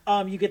 Yeah.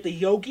 You get the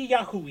Yogi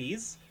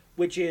Yahooies,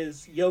 which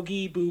is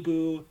Yogi, Boo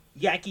Boo,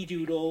 Yaki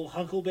Doodle,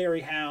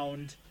 Huckleberry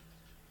Hound,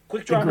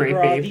 Quick Draw Great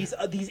McGraw,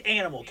 Babe. these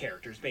animal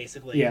characters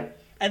basically. Yeah.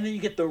 And then you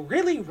get the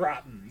Really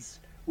Rottens,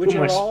 which Who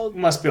are must, all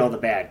must be all the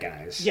bad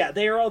guys. yeah,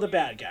 they are all the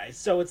bad guys.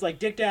 So it's like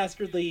Dick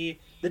Dastardly,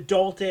 the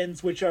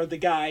Daltons, which are the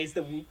guys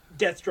that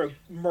Deathstroke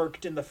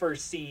murked in the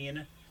first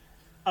scene,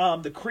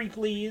 the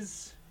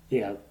Creepleys.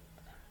 Yeah.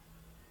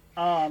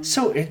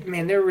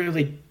 Man, they're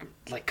really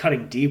like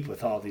cutting deep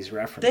with all these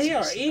references. They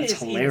are. It's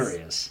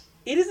hilarious.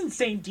 It is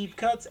insane deep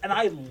cuts, and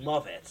I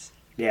love it.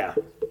 Yeah.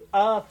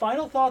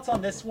 Final thoughts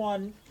on this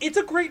one. It's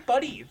a great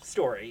buddy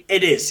story.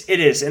 It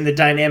is, and the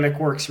dynamic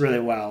works really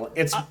well.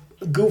 It's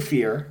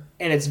goofier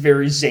and it's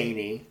very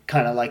zany,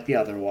 kind of like the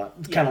other one,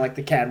 kind of like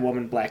the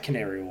Catwoman Black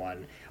Canary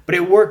one. But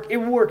it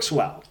works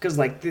well because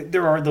like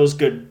there are those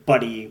good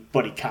buddy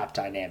cop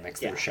dynamics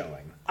they're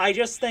showing. I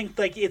just think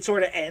like it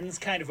sort of ends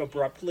kind of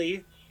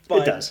abruptly.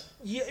 But It does.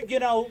 You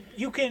know,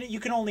 you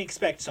can only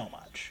expect so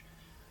much.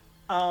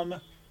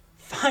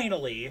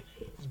 Finally,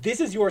 this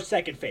is your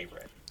second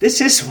favorite. This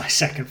is my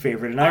second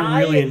favorite, and I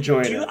really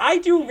enjoyed it. I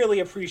do really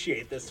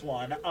appreciate this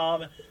one.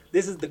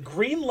 This is the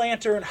Green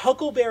Lantern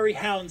Huckleberry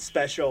Hound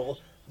special,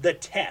 The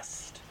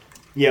Test.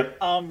 Yep.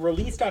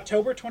 Released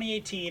October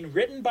 2018,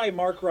 written by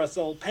Mark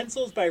Russell,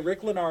 pencils by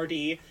Rick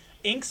Lenardi,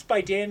 inks by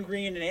Dan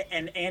Green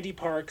and Andy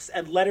Parks,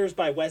 and letters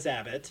by Wes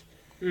Abbott.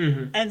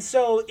 Mm-hmm. And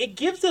so it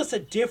gives us a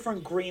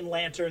different Green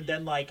Lantern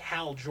than like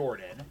Hal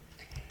Jordan.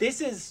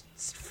 This is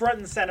front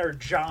and center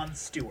John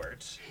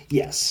Stewart,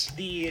 Yes.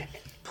 the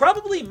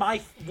Probably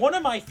one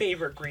of my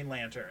favorite Green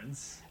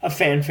Lanterns. A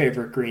fan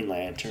favorite Green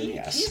Lantern,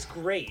 yes. He's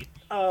great.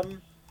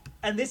 And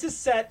this is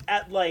set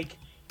at like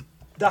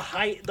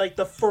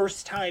the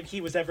first time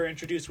he was ever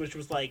introduced, which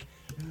was like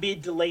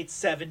mid to late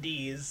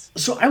 70s.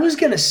 So I was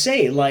gonna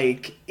say,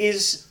 like,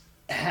 is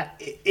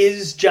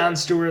John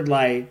Stewart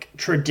like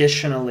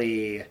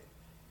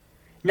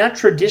not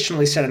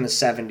traditionally set in the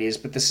 70s,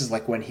 but this is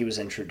like when he was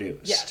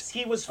introduced? Yes,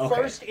 he was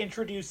first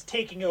introduced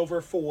taking over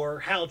for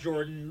Hal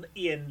Jordan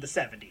in the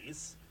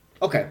 70s.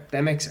 Okay,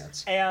 that makes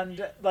sense.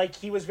 And like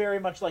he was very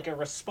much like a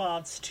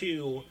response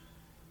to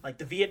like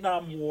the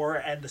Vietnam War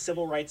and the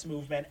Civil Rights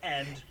Movement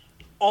and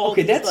all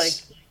these like,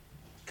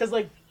 because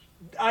like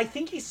I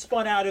think he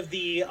spun out of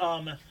the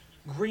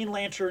Green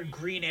Lantern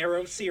Green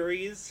Arrow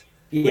series,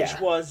 which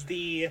was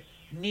the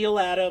Neil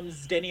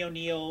Adams, Denny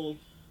O'Neil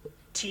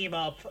team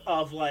up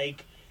of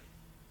like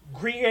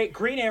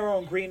Green Arrow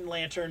and Green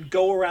Lantern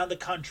go around the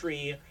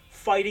country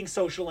fighting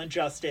social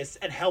injustice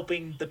and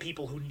helping the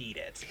people who need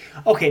it.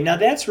 Okay, now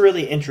that's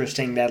really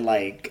interesting that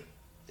like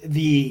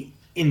the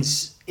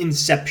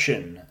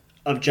inception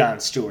of John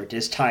Stewart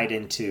is tied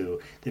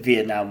into the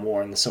Vietnam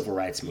War and the Civil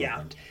Rights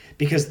Movement. Yeah.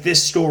 Because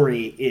this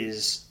story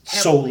is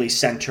solely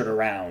centered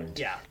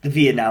around the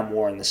Vietnam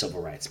War and the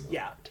Civil Rights Movement.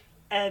 Yeah.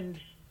 And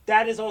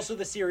that is also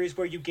the series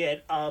where you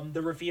get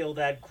the reveal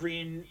that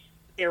Green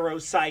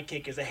Arrow's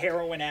sidekick is a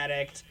heroin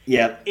addict.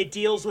 Yeah. It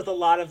deals with a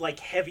lot of like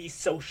heavy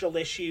social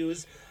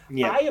issues.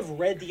 Yeah. I have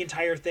read the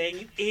entire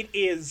thing. It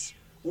is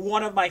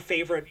one of my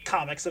favorite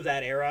comics of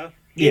that era.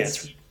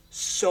 It's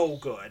so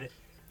good.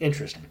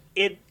 Interesting.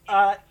 It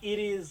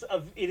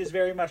is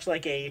very much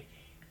like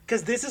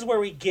because this is where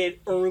we get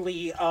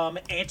early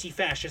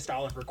anti-fascist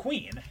Oliver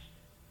Queen,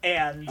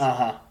 and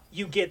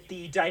you get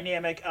the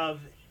dynamic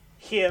of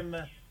him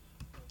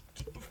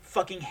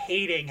fucking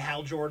hating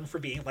Hal Jordan for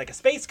being like a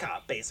space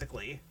cop,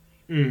 basically.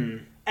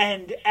 Mm.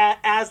 And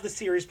as the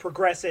series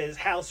progresses,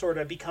 Hal sort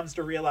of becomes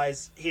to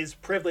realize his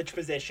privileged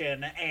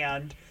position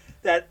and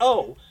that,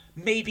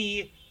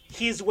 maybe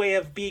his way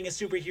of being a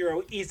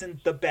superhero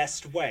isn't the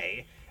best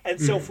way. And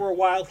so for a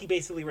while, he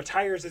basically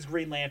retires as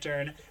Green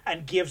Lantern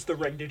and gives the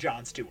ring to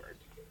John Stewart.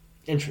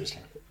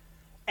 Interesting.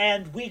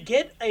 And we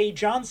get a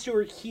John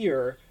Stewart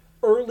here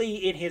early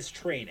in his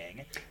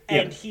training.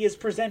 And he is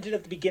presented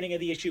at the beginning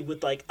of the issue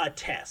with, like, a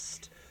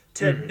test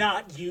to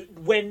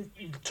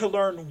to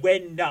learn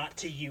when not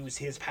to use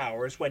his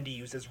powers, when to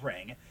use his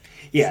ring.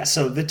 Yeah,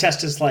 so the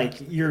test is like,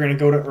 you're going to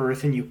go to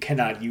Earth and you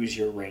cannot use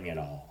your ring at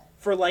all.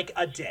 For, like,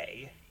 a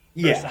day.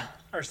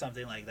 Or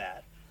something like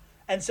that.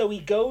 And so he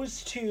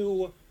goes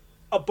to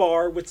a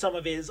bar with some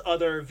of his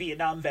other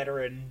Vietnam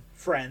veteran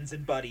friends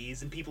and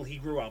buddies and people he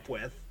grew up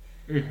with.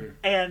 Mm-hmm.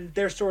 And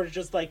they're sort of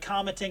just, like,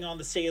 commenting on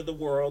the state of the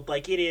world.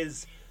 Like, it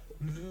is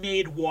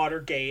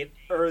mid-Watergate,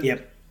 or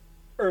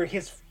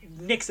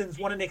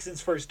one of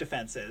Nixon's first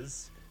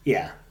defenses.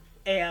 Yeah.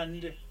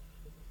 And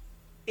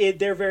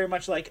they're very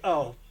much like,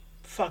 oh,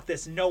 fuck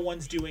this, no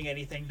one's doing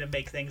anything to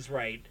make things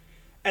right.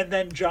 And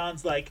then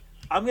John's like,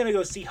 I'm going to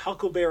go see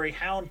Huckleberry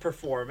Hound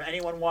perform.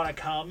 Anyone want to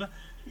come?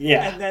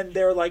 Yeah. And then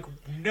they're like,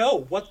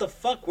 no, what the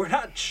fuck? We're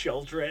not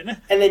children.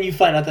 And then you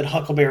find out that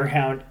Huckleberry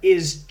Hound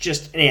is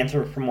just an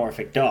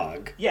anthropomorphic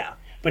dog. Yeah.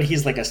 But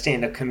he's like a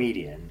stand-up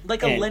comedian.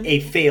 Like a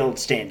failed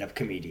stand-up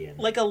comedian.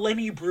 Like a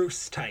Lenny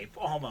Bruce type,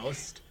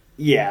 almost.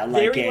 Yeah,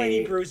 like very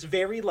Lenny Bruce,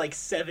 very like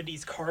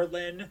 70s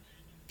Carlin.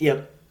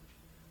 Yep.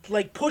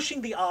 Like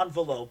pushing the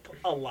envelope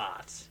a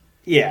lot.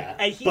 Yeah,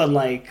 but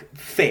like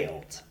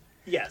failed.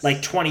 Yes.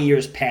 Like 20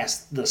 years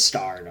past the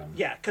stardom.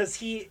 Yeah,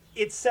 because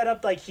it's set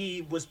up like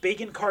he was big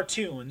in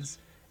cartoons,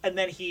 and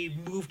then he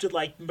moved to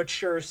like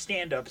mature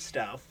stand-up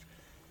stuff.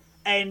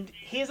 And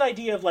his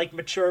idea of like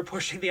mature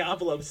pushing the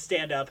envelope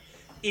stand-up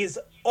is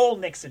all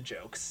Nixon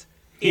jokes.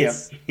 Yeah.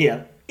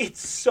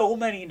 It's so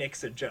many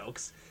Nixon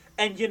jokes.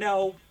 And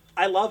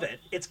I love it.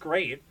 It's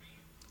great.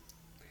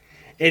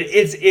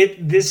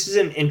 This is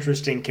an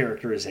interesting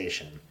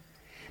characterization.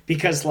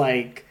 Because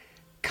like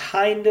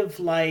kind of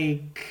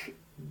like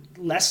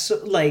less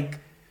like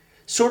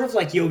sort of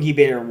like Yogi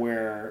Bear,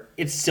 where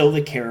it's still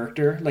the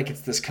character, like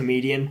it's this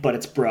comedian, but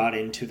it's brought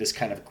into this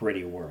kind of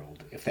gritty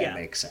world, if that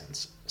makes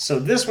sense. So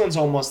this one's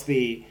almost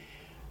the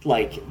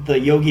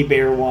Yogi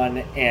Bear one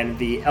and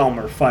the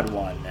Elmer Fudd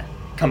one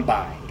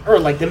combined, or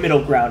like the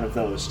middle ground of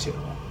those two.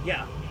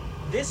 Yeah,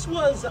 this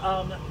was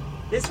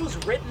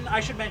written. I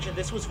should mention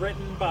this was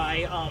written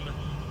by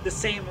the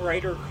same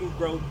writer who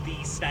wrote the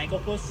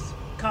Snagglepuss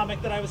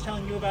comic that I was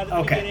telling you about at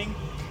the beginning.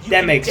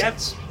 That makes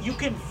sense. You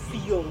can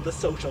feel the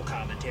social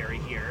commentary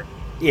here.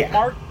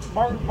 Yeah.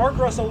 Mark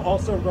Russell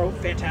also wrote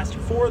Fantastic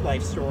Four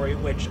Life Story,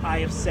 which I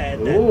have said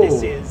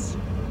that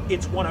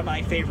it's one of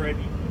my favorite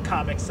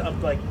comics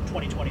of like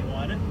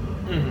 2021.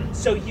 Mm-hmm.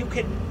 So you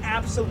can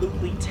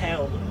absolutely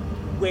tell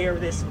where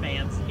this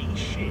man's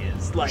niche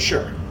is. Like,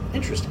 sure.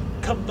 Interesting.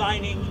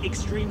 Combining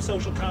extreme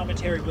social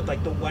commentary with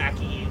like the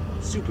wacky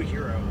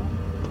superhero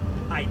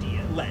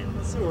idea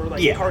lens, or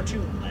like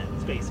cartoon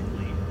lens, basically.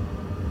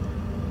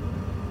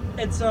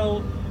 And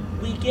so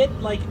we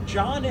get like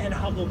John and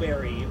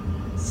Huckleberry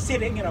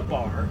sitting in a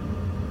bar,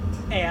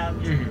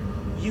 and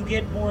you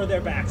get more of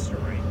their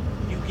backstory.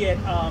 You get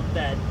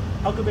that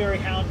Huckleberry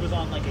Hound was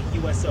on like a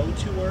USO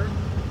tour,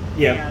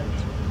 and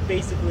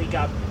basically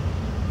got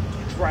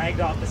dragged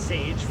off the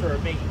stage for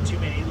making too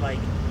many like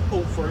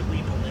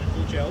overtly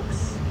political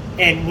jokes,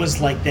 and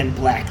was like then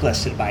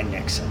blacklisted by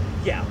Nixon.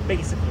 Yeah,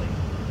 basically.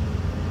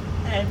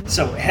 And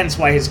so hence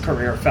why his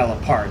career fell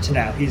apart.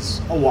 Now he's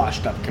a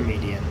washed-up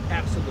comedian.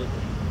 Absolutely.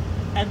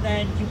 And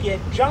then you get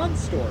John's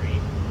story,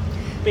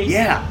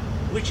 basically,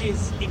 which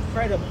is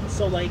incredible.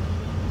 So like,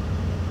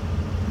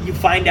 you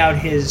find out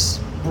his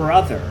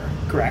brother,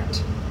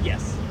 correct?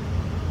 Yes.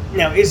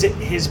 Now, is it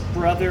his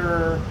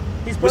brother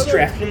was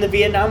drafted in the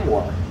Vietnam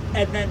War?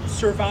 And then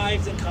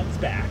survives and comes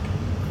back.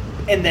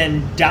 And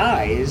then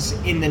dies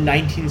in the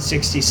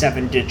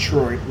 1967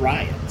 Detroit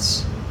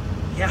riots.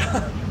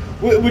 Yeah.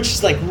 Which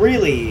is like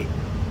really,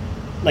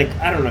 like,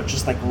 I don't know,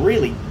 just like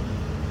really,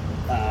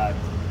 I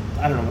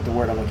don't know what the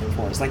word I'm looking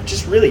for is. Like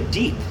just really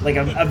deep. Like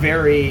a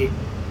very,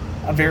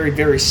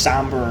 very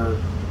somber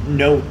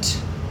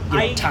note,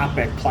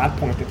 topic, plot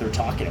point that they're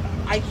talking about.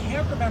 I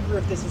can't remember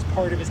if this is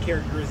part of his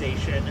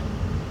characterization.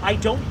 I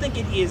don't think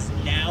it is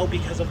now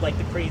because of like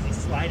the crazy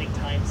sliding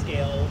time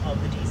scale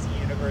of the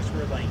DC universe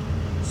where like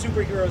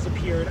superheroes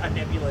appeared a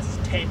Nebulous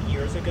 10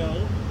 years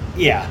ago.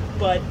 Yeah.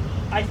 But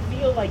I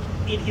feel like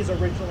in his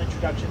original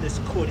introduction this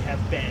could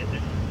have been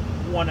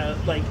one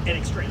of like an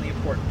extremely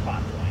important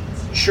plot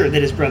point. Sure,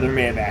 that his brother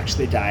may have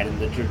actually died in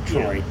the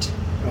Detroit.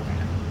 Yeah. Okay.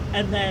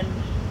 And then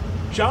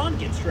John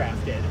gets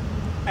drafted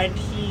and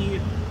he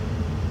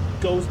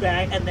goes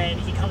back and then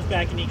he comes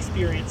back and he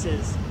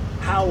experiences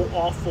how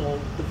awful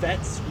the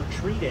vets were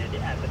treated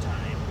at the time.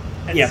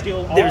 And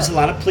still are. There's a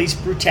lot of police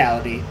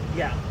brutality.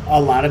 Yeah. A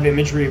lot of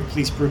imagery of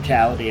police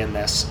brutality in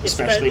this,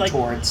 especially like,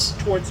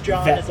 towards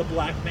John as a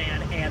black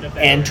man and a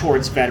veteran. And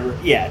towards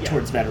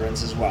towards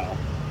veterans as well.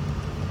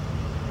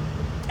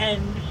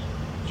 And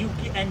you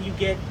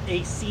get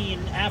a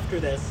scene after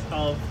this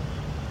of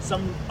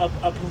some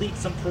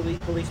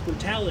police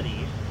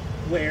brutality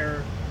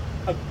where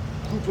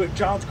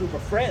John's group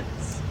of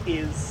friends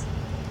is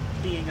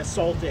being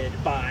assaulted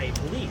by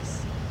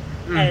police.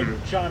 Mm-hmm.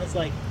 And John is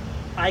like,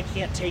 I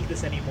can't take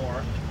this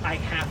anymore. I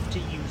have to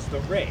use the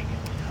rig.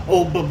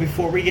 Oh, but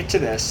before we get to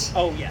this,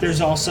 yes.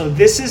 There's also,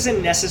 this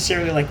isn't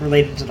necessarily like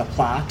related to the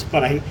plot,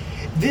 but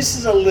this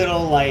is a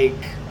little like,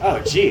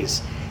 oh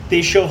geez.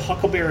 They show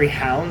Huckleberry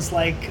Hound's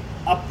like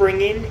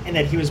upbringing and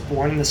that he was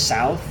born in the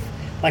South,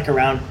 like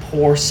around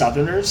poor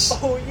Southerners.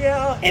 Oh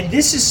yeah. And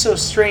this is so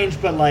strange,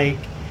 but like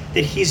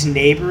that he's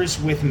neighbors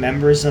with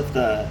members of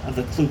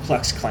the Ku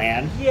Klux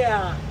Klan.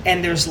 Yeah.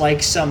 And there's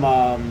like some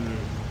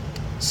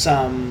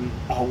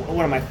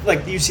what am I,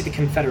 like you see the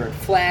Confederate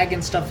flag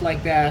and stuff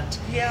like that.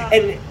 Yeah.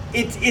 And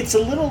it's a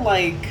little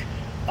like,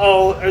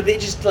 oh, are they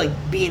just like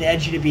being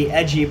edgy to be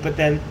edgy? But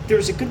then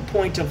there's a good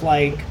point of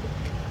like,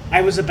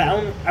 I was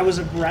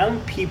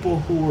around people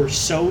who were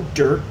so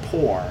dirt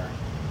poor,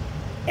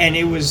 and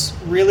it was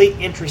really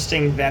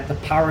interesting that the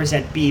powers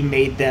that be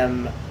made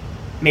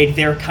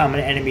their common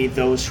enemy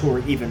those who are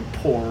even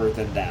poorer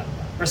than them,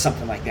 or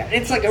something like that.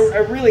 It's like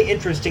a really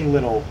interesting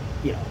little,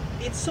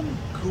 It's some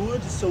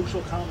good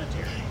social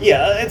commentary.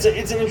 Yeah, it's an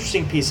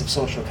interesting piece of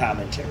social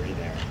commentary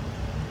there.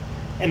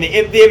 And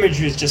the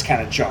imagery is just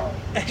kind of jarring.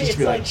 Just to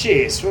be like,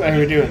 geez, why are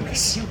we doing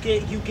this? You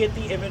get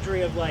the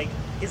imagery of like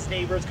his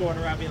neighbors going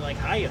around being like,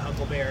 "Hi,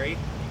 Huckleberry,"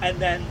 and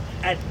then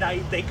at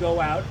night they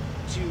go out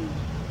to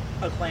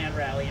a Klan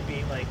rally and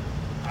being like,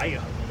 "Hi,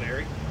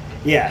 Huckleberry."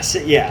 Yes,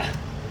 yeah.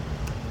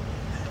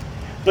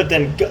 But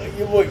then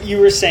what you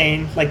were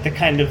saying, like the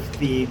kind of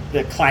the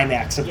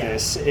climax of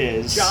this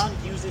is John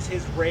uses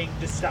his ring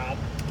to stop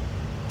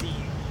the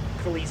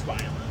police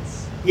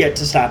violence. Yeah,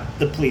 to stop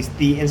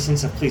the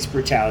instance of police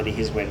brutality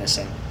he's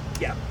witnessing.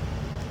 Yeah.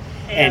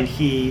 And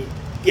he,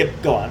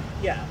 go on.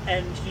 Yeah,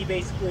 and he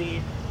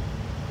basically,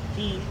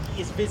 he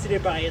is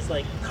visited by his,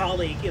 like,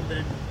 colleague in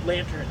the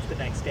Lanterns the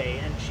next day,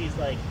 and she's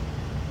like,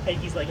 and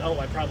he's like, oh,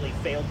 I probably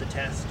failed the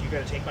test, you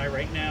gotta take my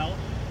ring now?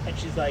 And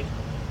she's like,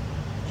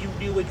 you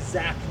knew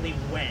exactly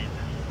when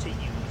to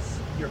use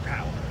your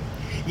power.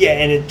 Yeah,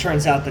 and it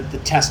turns out that the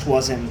test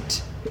was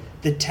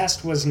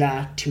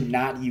not to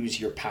not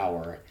use your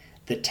power.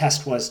 The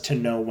test was to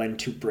know when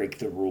to break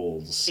the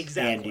rules.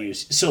 Exactly. And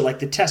use. So, like,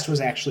 the test was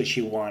actually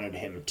she wanted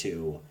him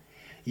to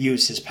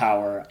use his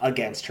power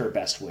against her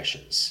best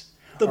wishes.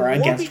 Or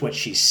against what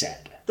she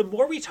said. The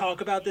more we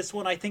talk about this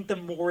one, I think the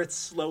more it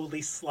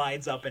slowly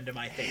slides up into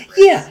my favorites.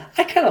 Yeah,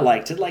 I kind of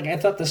liked it. Like, I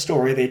thought the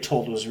story they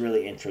told was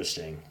really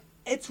interesting.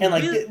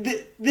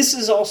 This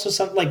is also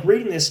something, like,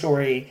 reading this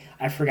story,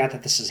 I forgot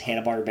that this is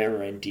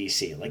Hanna-Barbera in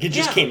DC. Like, it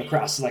just came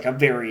across as, like, a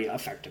very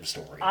effective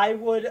story. I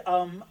would,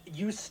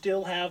 you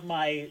still have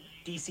my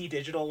DC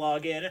Digital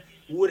login,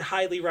 would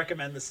highly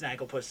recommend the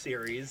Snagglepuss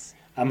series.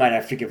 I might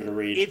have to give it a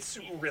read. It's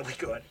really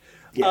good.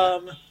 Yeah.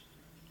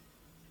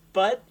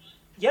 But,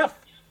 yeah,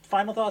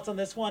 final thoughts on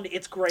this one.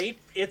 It's great.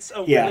 It's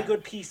a really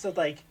good piece of,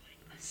 like,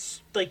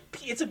 it's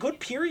a good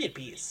period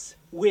piece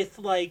with,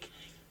 like,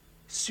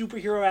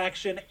 superhero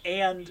action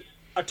and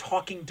a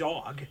talking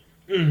dog.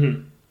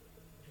 Mm-hmm.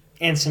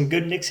 And some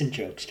good Nixon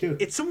jokes, too.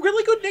 It's some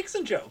really good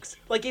Nixon jokes.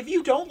 Like, if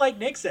you don't like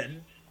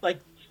Nixon, like,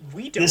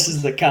 we don't. This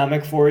is the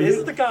comic for you. This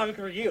is the comic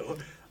for you.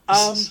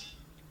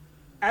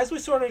 As we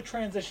sort of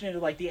transition into,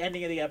 like, the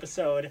ending of the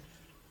episode,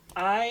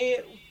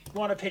 I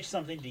want to pitch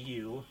something to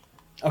you.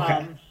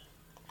 Okay.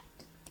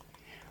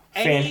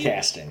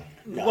 Fantastic.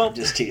 No, well, I'm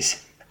just teasing.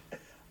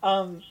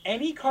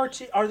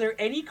 Are there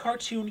any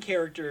cartoon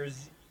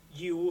characters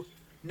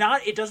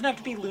it doesn't have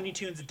to be Looney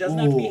Tunes, it doesn't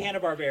have to be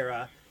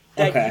Hanna-Barbera,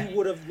 that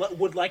you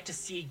would like to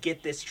see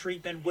get this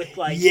treatment with,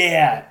 like,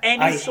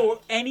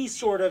 any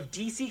sort of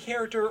DC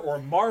character or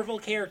Marvel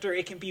character?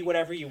 It can be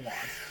whatever you want.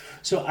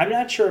 So I'm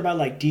not sure about,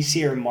 like,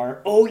 DC or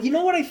Marvel. Oh, you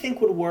know what I think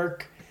would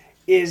work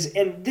is,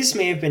 and this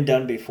may have been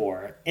done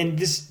before, and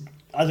this,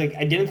 I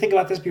didn't think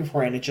about this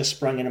before, and it just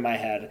sprung into my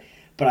head,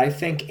 but I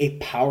think a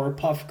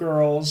Powerpuff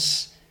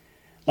Girls,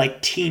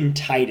 like, Teen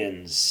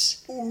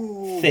Titans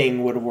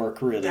thing would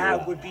work really well.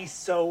 That would be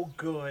so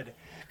good.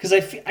 Because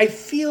I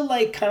feel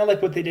like, kind of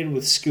like what they did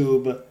with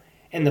Scoob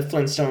and the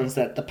Flintstones,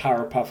 that the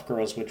Powerpuff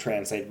Girls would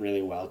translate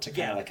really well to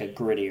kind of like a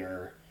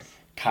grittier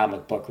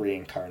comic book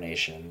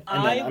reincarnation.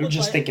 And then I'm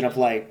just thinking of,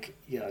 like,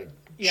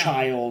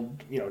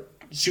 child,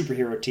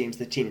 superhero teams,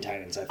 the Teen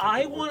Titans.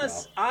 Because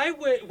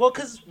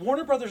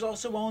Warner Brothers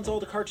also owns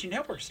all the Cartoon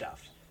Network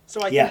stuff.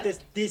 So I think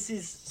this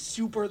is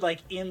super,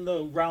 like, in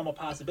the realm of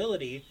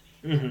possibility.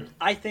 Mm-hmm.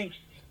 I think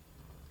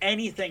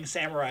anything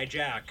Samurai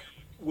Jack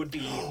would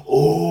be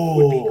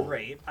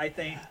great.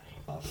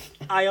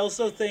 I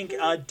also think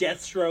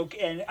Deathstroke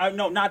and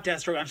not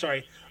Deathstroke. I'm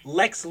sorry,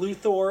 Lex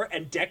Luthor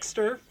and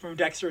Dexter from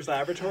Dexter's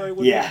Laboratory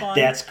would be fun.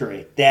 Yeah, that's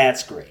great.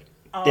 That's a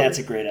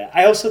great idea.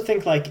 I also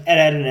think, like,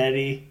 Ed, and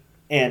Eddie,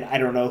 and I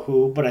don't know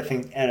who, but I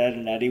think Ed,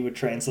 and Eddie would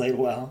translate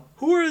well.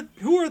 Who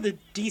are the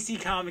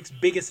DC Comics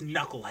biggest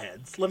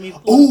knuckleheads?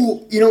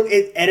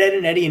 Ed,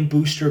 and Eddie and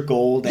Booster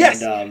Gold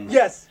and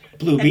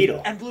Blue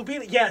Beetle. And Blue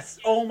Beetle, yes.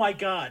 Oh my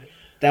God.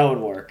 That would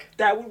work.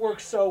 That would work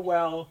so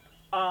well.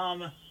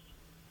 I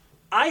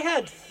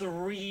had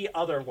 3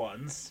 other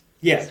ones.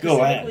 Yeah,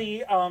 go ahead.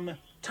 Specifically,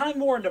 tying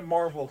more into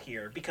Marvel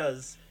here,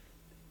 because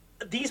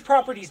these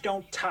properties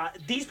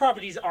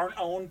aren't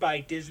owned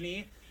by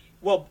Disney.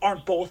 Well,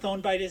 aren't both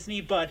owned by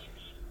Disney, but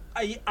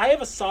I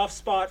have a soft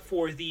spot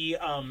for the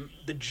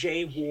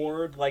Jay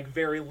Ward, like,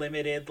 very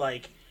limited,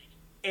 like,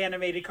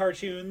 animated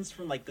cartoons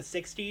from, like, the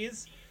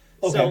 60s.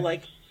 Okay. So,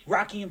 like,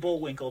 Rocky and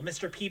Bullwinkle,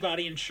 Mr.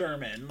 Peabody and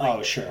Sherman.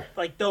 Like, sure.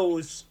 Like,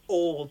 those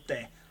old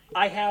things.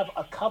 I have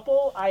a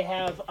couple. I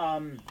have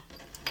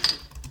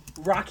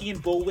Rocky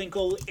and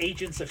Bullwinkle,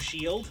 Agents of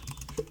S.H.I.E.L.D.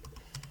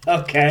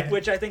 Okay.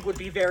 Which I think would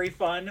be very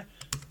fun,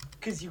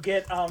 because you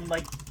get,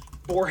 like,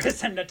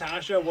 Boris and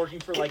Natasha working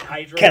for, like,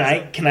 Hydra.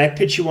 Can I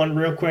pitch you one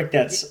real quick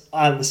that's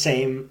on the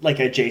same, like,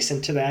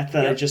 adjacent to that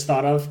I just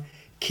thought of?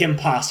 Kim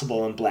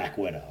Possible and Black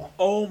Widow.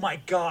 Oh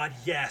my God,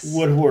 yes.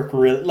 Would work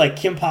really, like,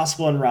 Kim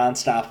Possible and Ron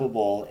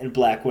Stoppable and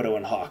Black Widow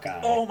and Hawkeye.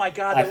 Oh my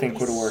God, I think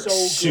would work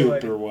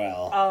super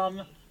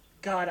well.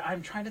 God,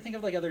 I'm trying to think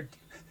of, like, other.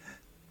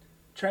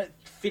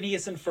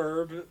 Phineas and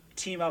Ferb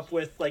team up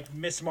with, like,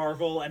 Miss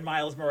Marvel and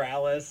Miles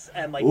Morales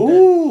and, like,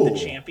 the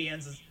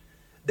champions.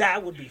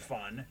 That would be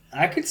fun.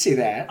 I could see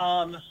that.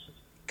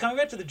 Coming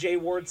back to the Jay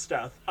Ward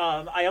stuff,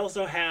 I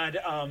also had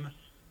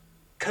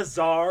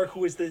Kazar,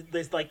 who is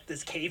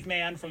this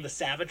caveman from the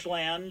Savage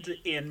Land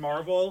in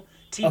Marvel,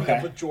 teaming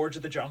up with George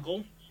of the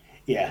Jungle.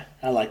 Yeah,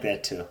 I like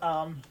that too.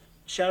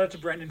 Shout out to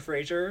Brendan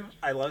Fraser.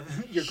 I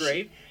love you're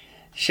great.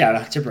 Shout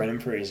out to Brendan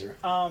Fraser.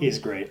 He's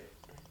great.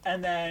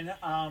 And then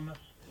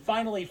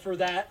finally for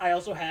that, I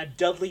also had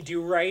Dudley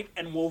Do-Right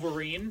and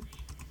Wolverine.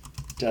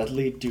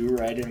 Dudley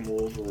Do-Right and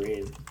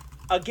Wolverine.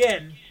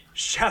 Again,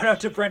 shout out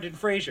to Brendan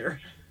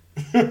Fraser.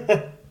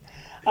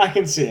 I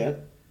can see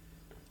it.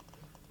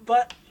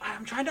 But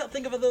I'm trying to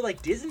think of other,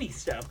 like, Disney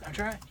stuff.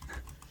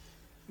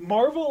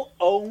 Marvel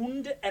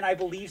owned and I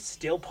believe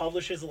still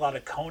publishes a lot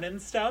of Conan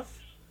stuff.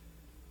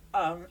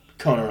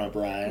 Conan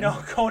O'Brien.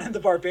 No, Conan the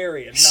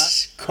Barbarian.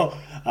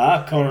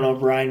 Conan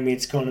O'Brien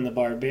meets Conan the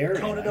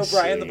Barbarian. Conan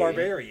O'Brien the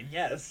Barbarian,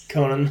 yes.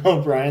 Conan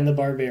O'Brien the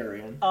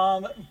Barbarian.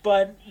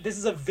 But this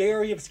is a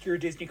very obscure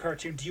Disney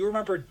cartoon. Do you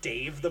remember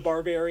Dave the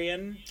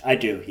Barbarian? I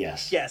do,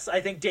 yes. Yes,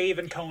 I think Dave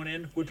and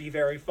Conan would be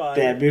very fun.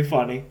 That'd be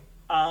funny.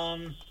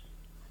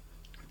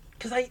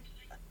 Because I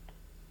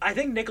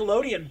think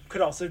Nickelodeon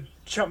could also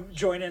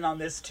join in on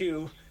this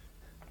too.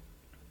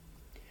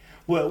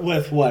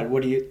 With what?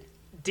 What do you...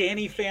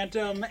 Danny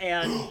Phantom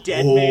and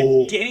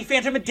Deadman. Danny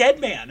Phantom and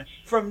Deadman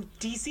from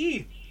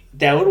DC.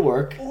 That would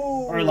work.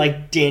 Ooh. Or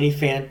like Danny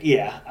Phantom.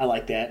 Yeah, I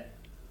like that.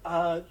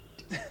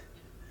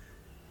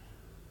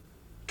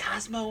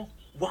 Cosmo,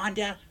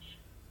 Wanda,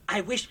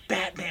 I wish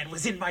Batman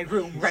was in my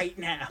room right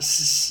now.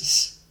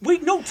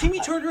 Wait, no,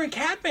 Timmy Turner and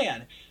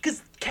Catman.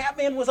 Because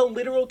Catman was a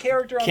literal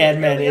character on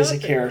Catman the is a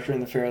character in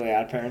the Fairly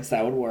OddParents.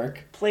 That would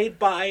work. Played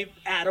by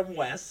Adam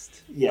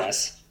West.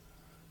 Yes.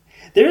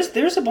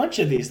 There's a bunch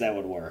of these that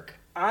would work.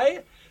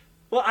 I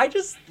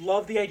just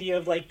love the idea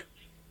of, like,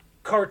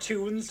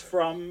 cartoons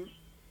from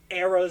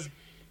bygone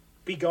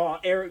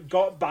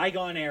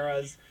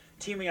eras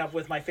teaming up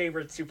with my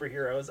favorite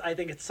superheroes. I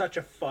think it's such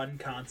a fun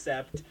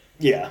concept.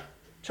 Yeah.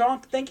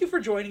 Chonk, thank you for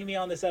joining me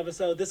on this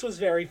episode. This was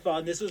very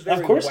fun. This was very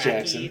Of course, wacky,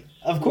 Jackson.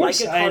 Of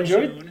course, like a I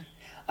cartoon.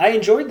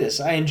 enjoyed this.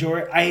 I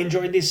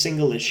enjoyed these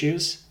single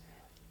issues,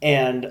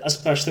 and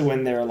especially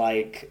when they're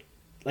like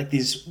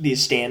these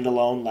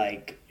standalone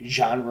like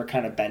genre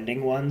kind of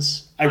bending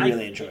ones. I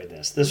really enjoyed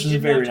this. This was a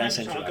very nice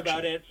introduction. Talk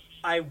about it.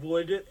 I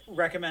would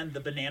recommend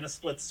the Banana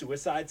Split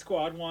Suicide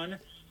Squad one.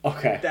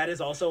 Okay. That is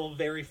also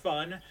very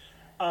fun.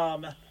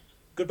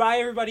 Goodbye,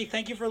 everybody.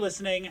 Thank you for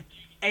listening.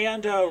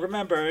 And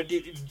remember,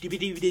 that's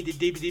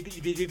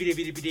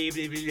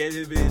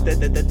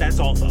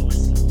all,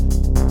 folks.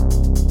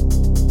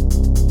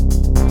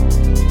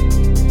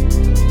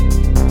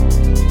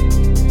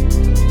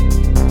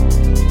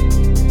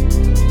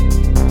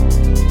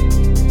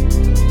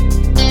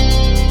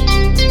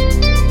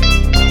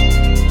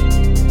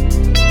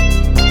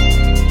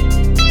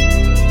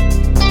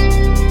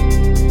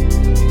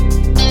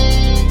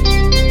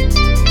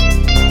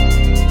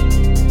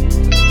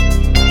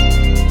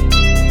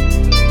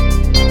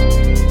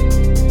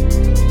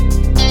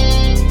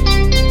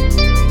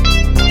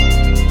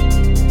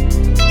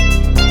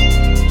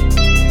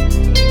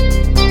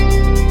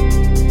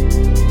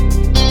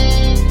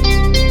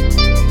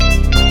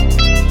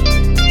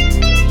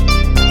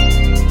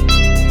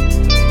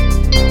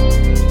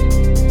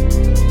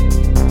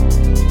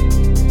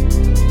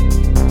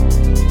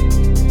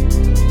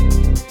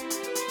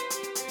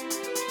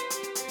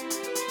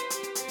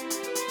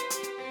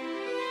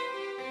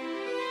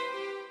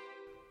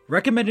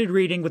 Recommended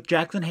Reading with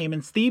Jackson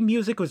Heyman's theme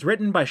music was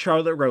written by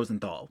Charlotte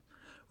Rosenthal.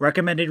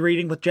 Recommended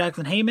Reading with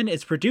Jackson Heyman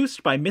is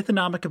produced by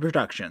Mythonomica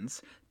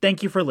Productions.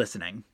 Thank you for listening.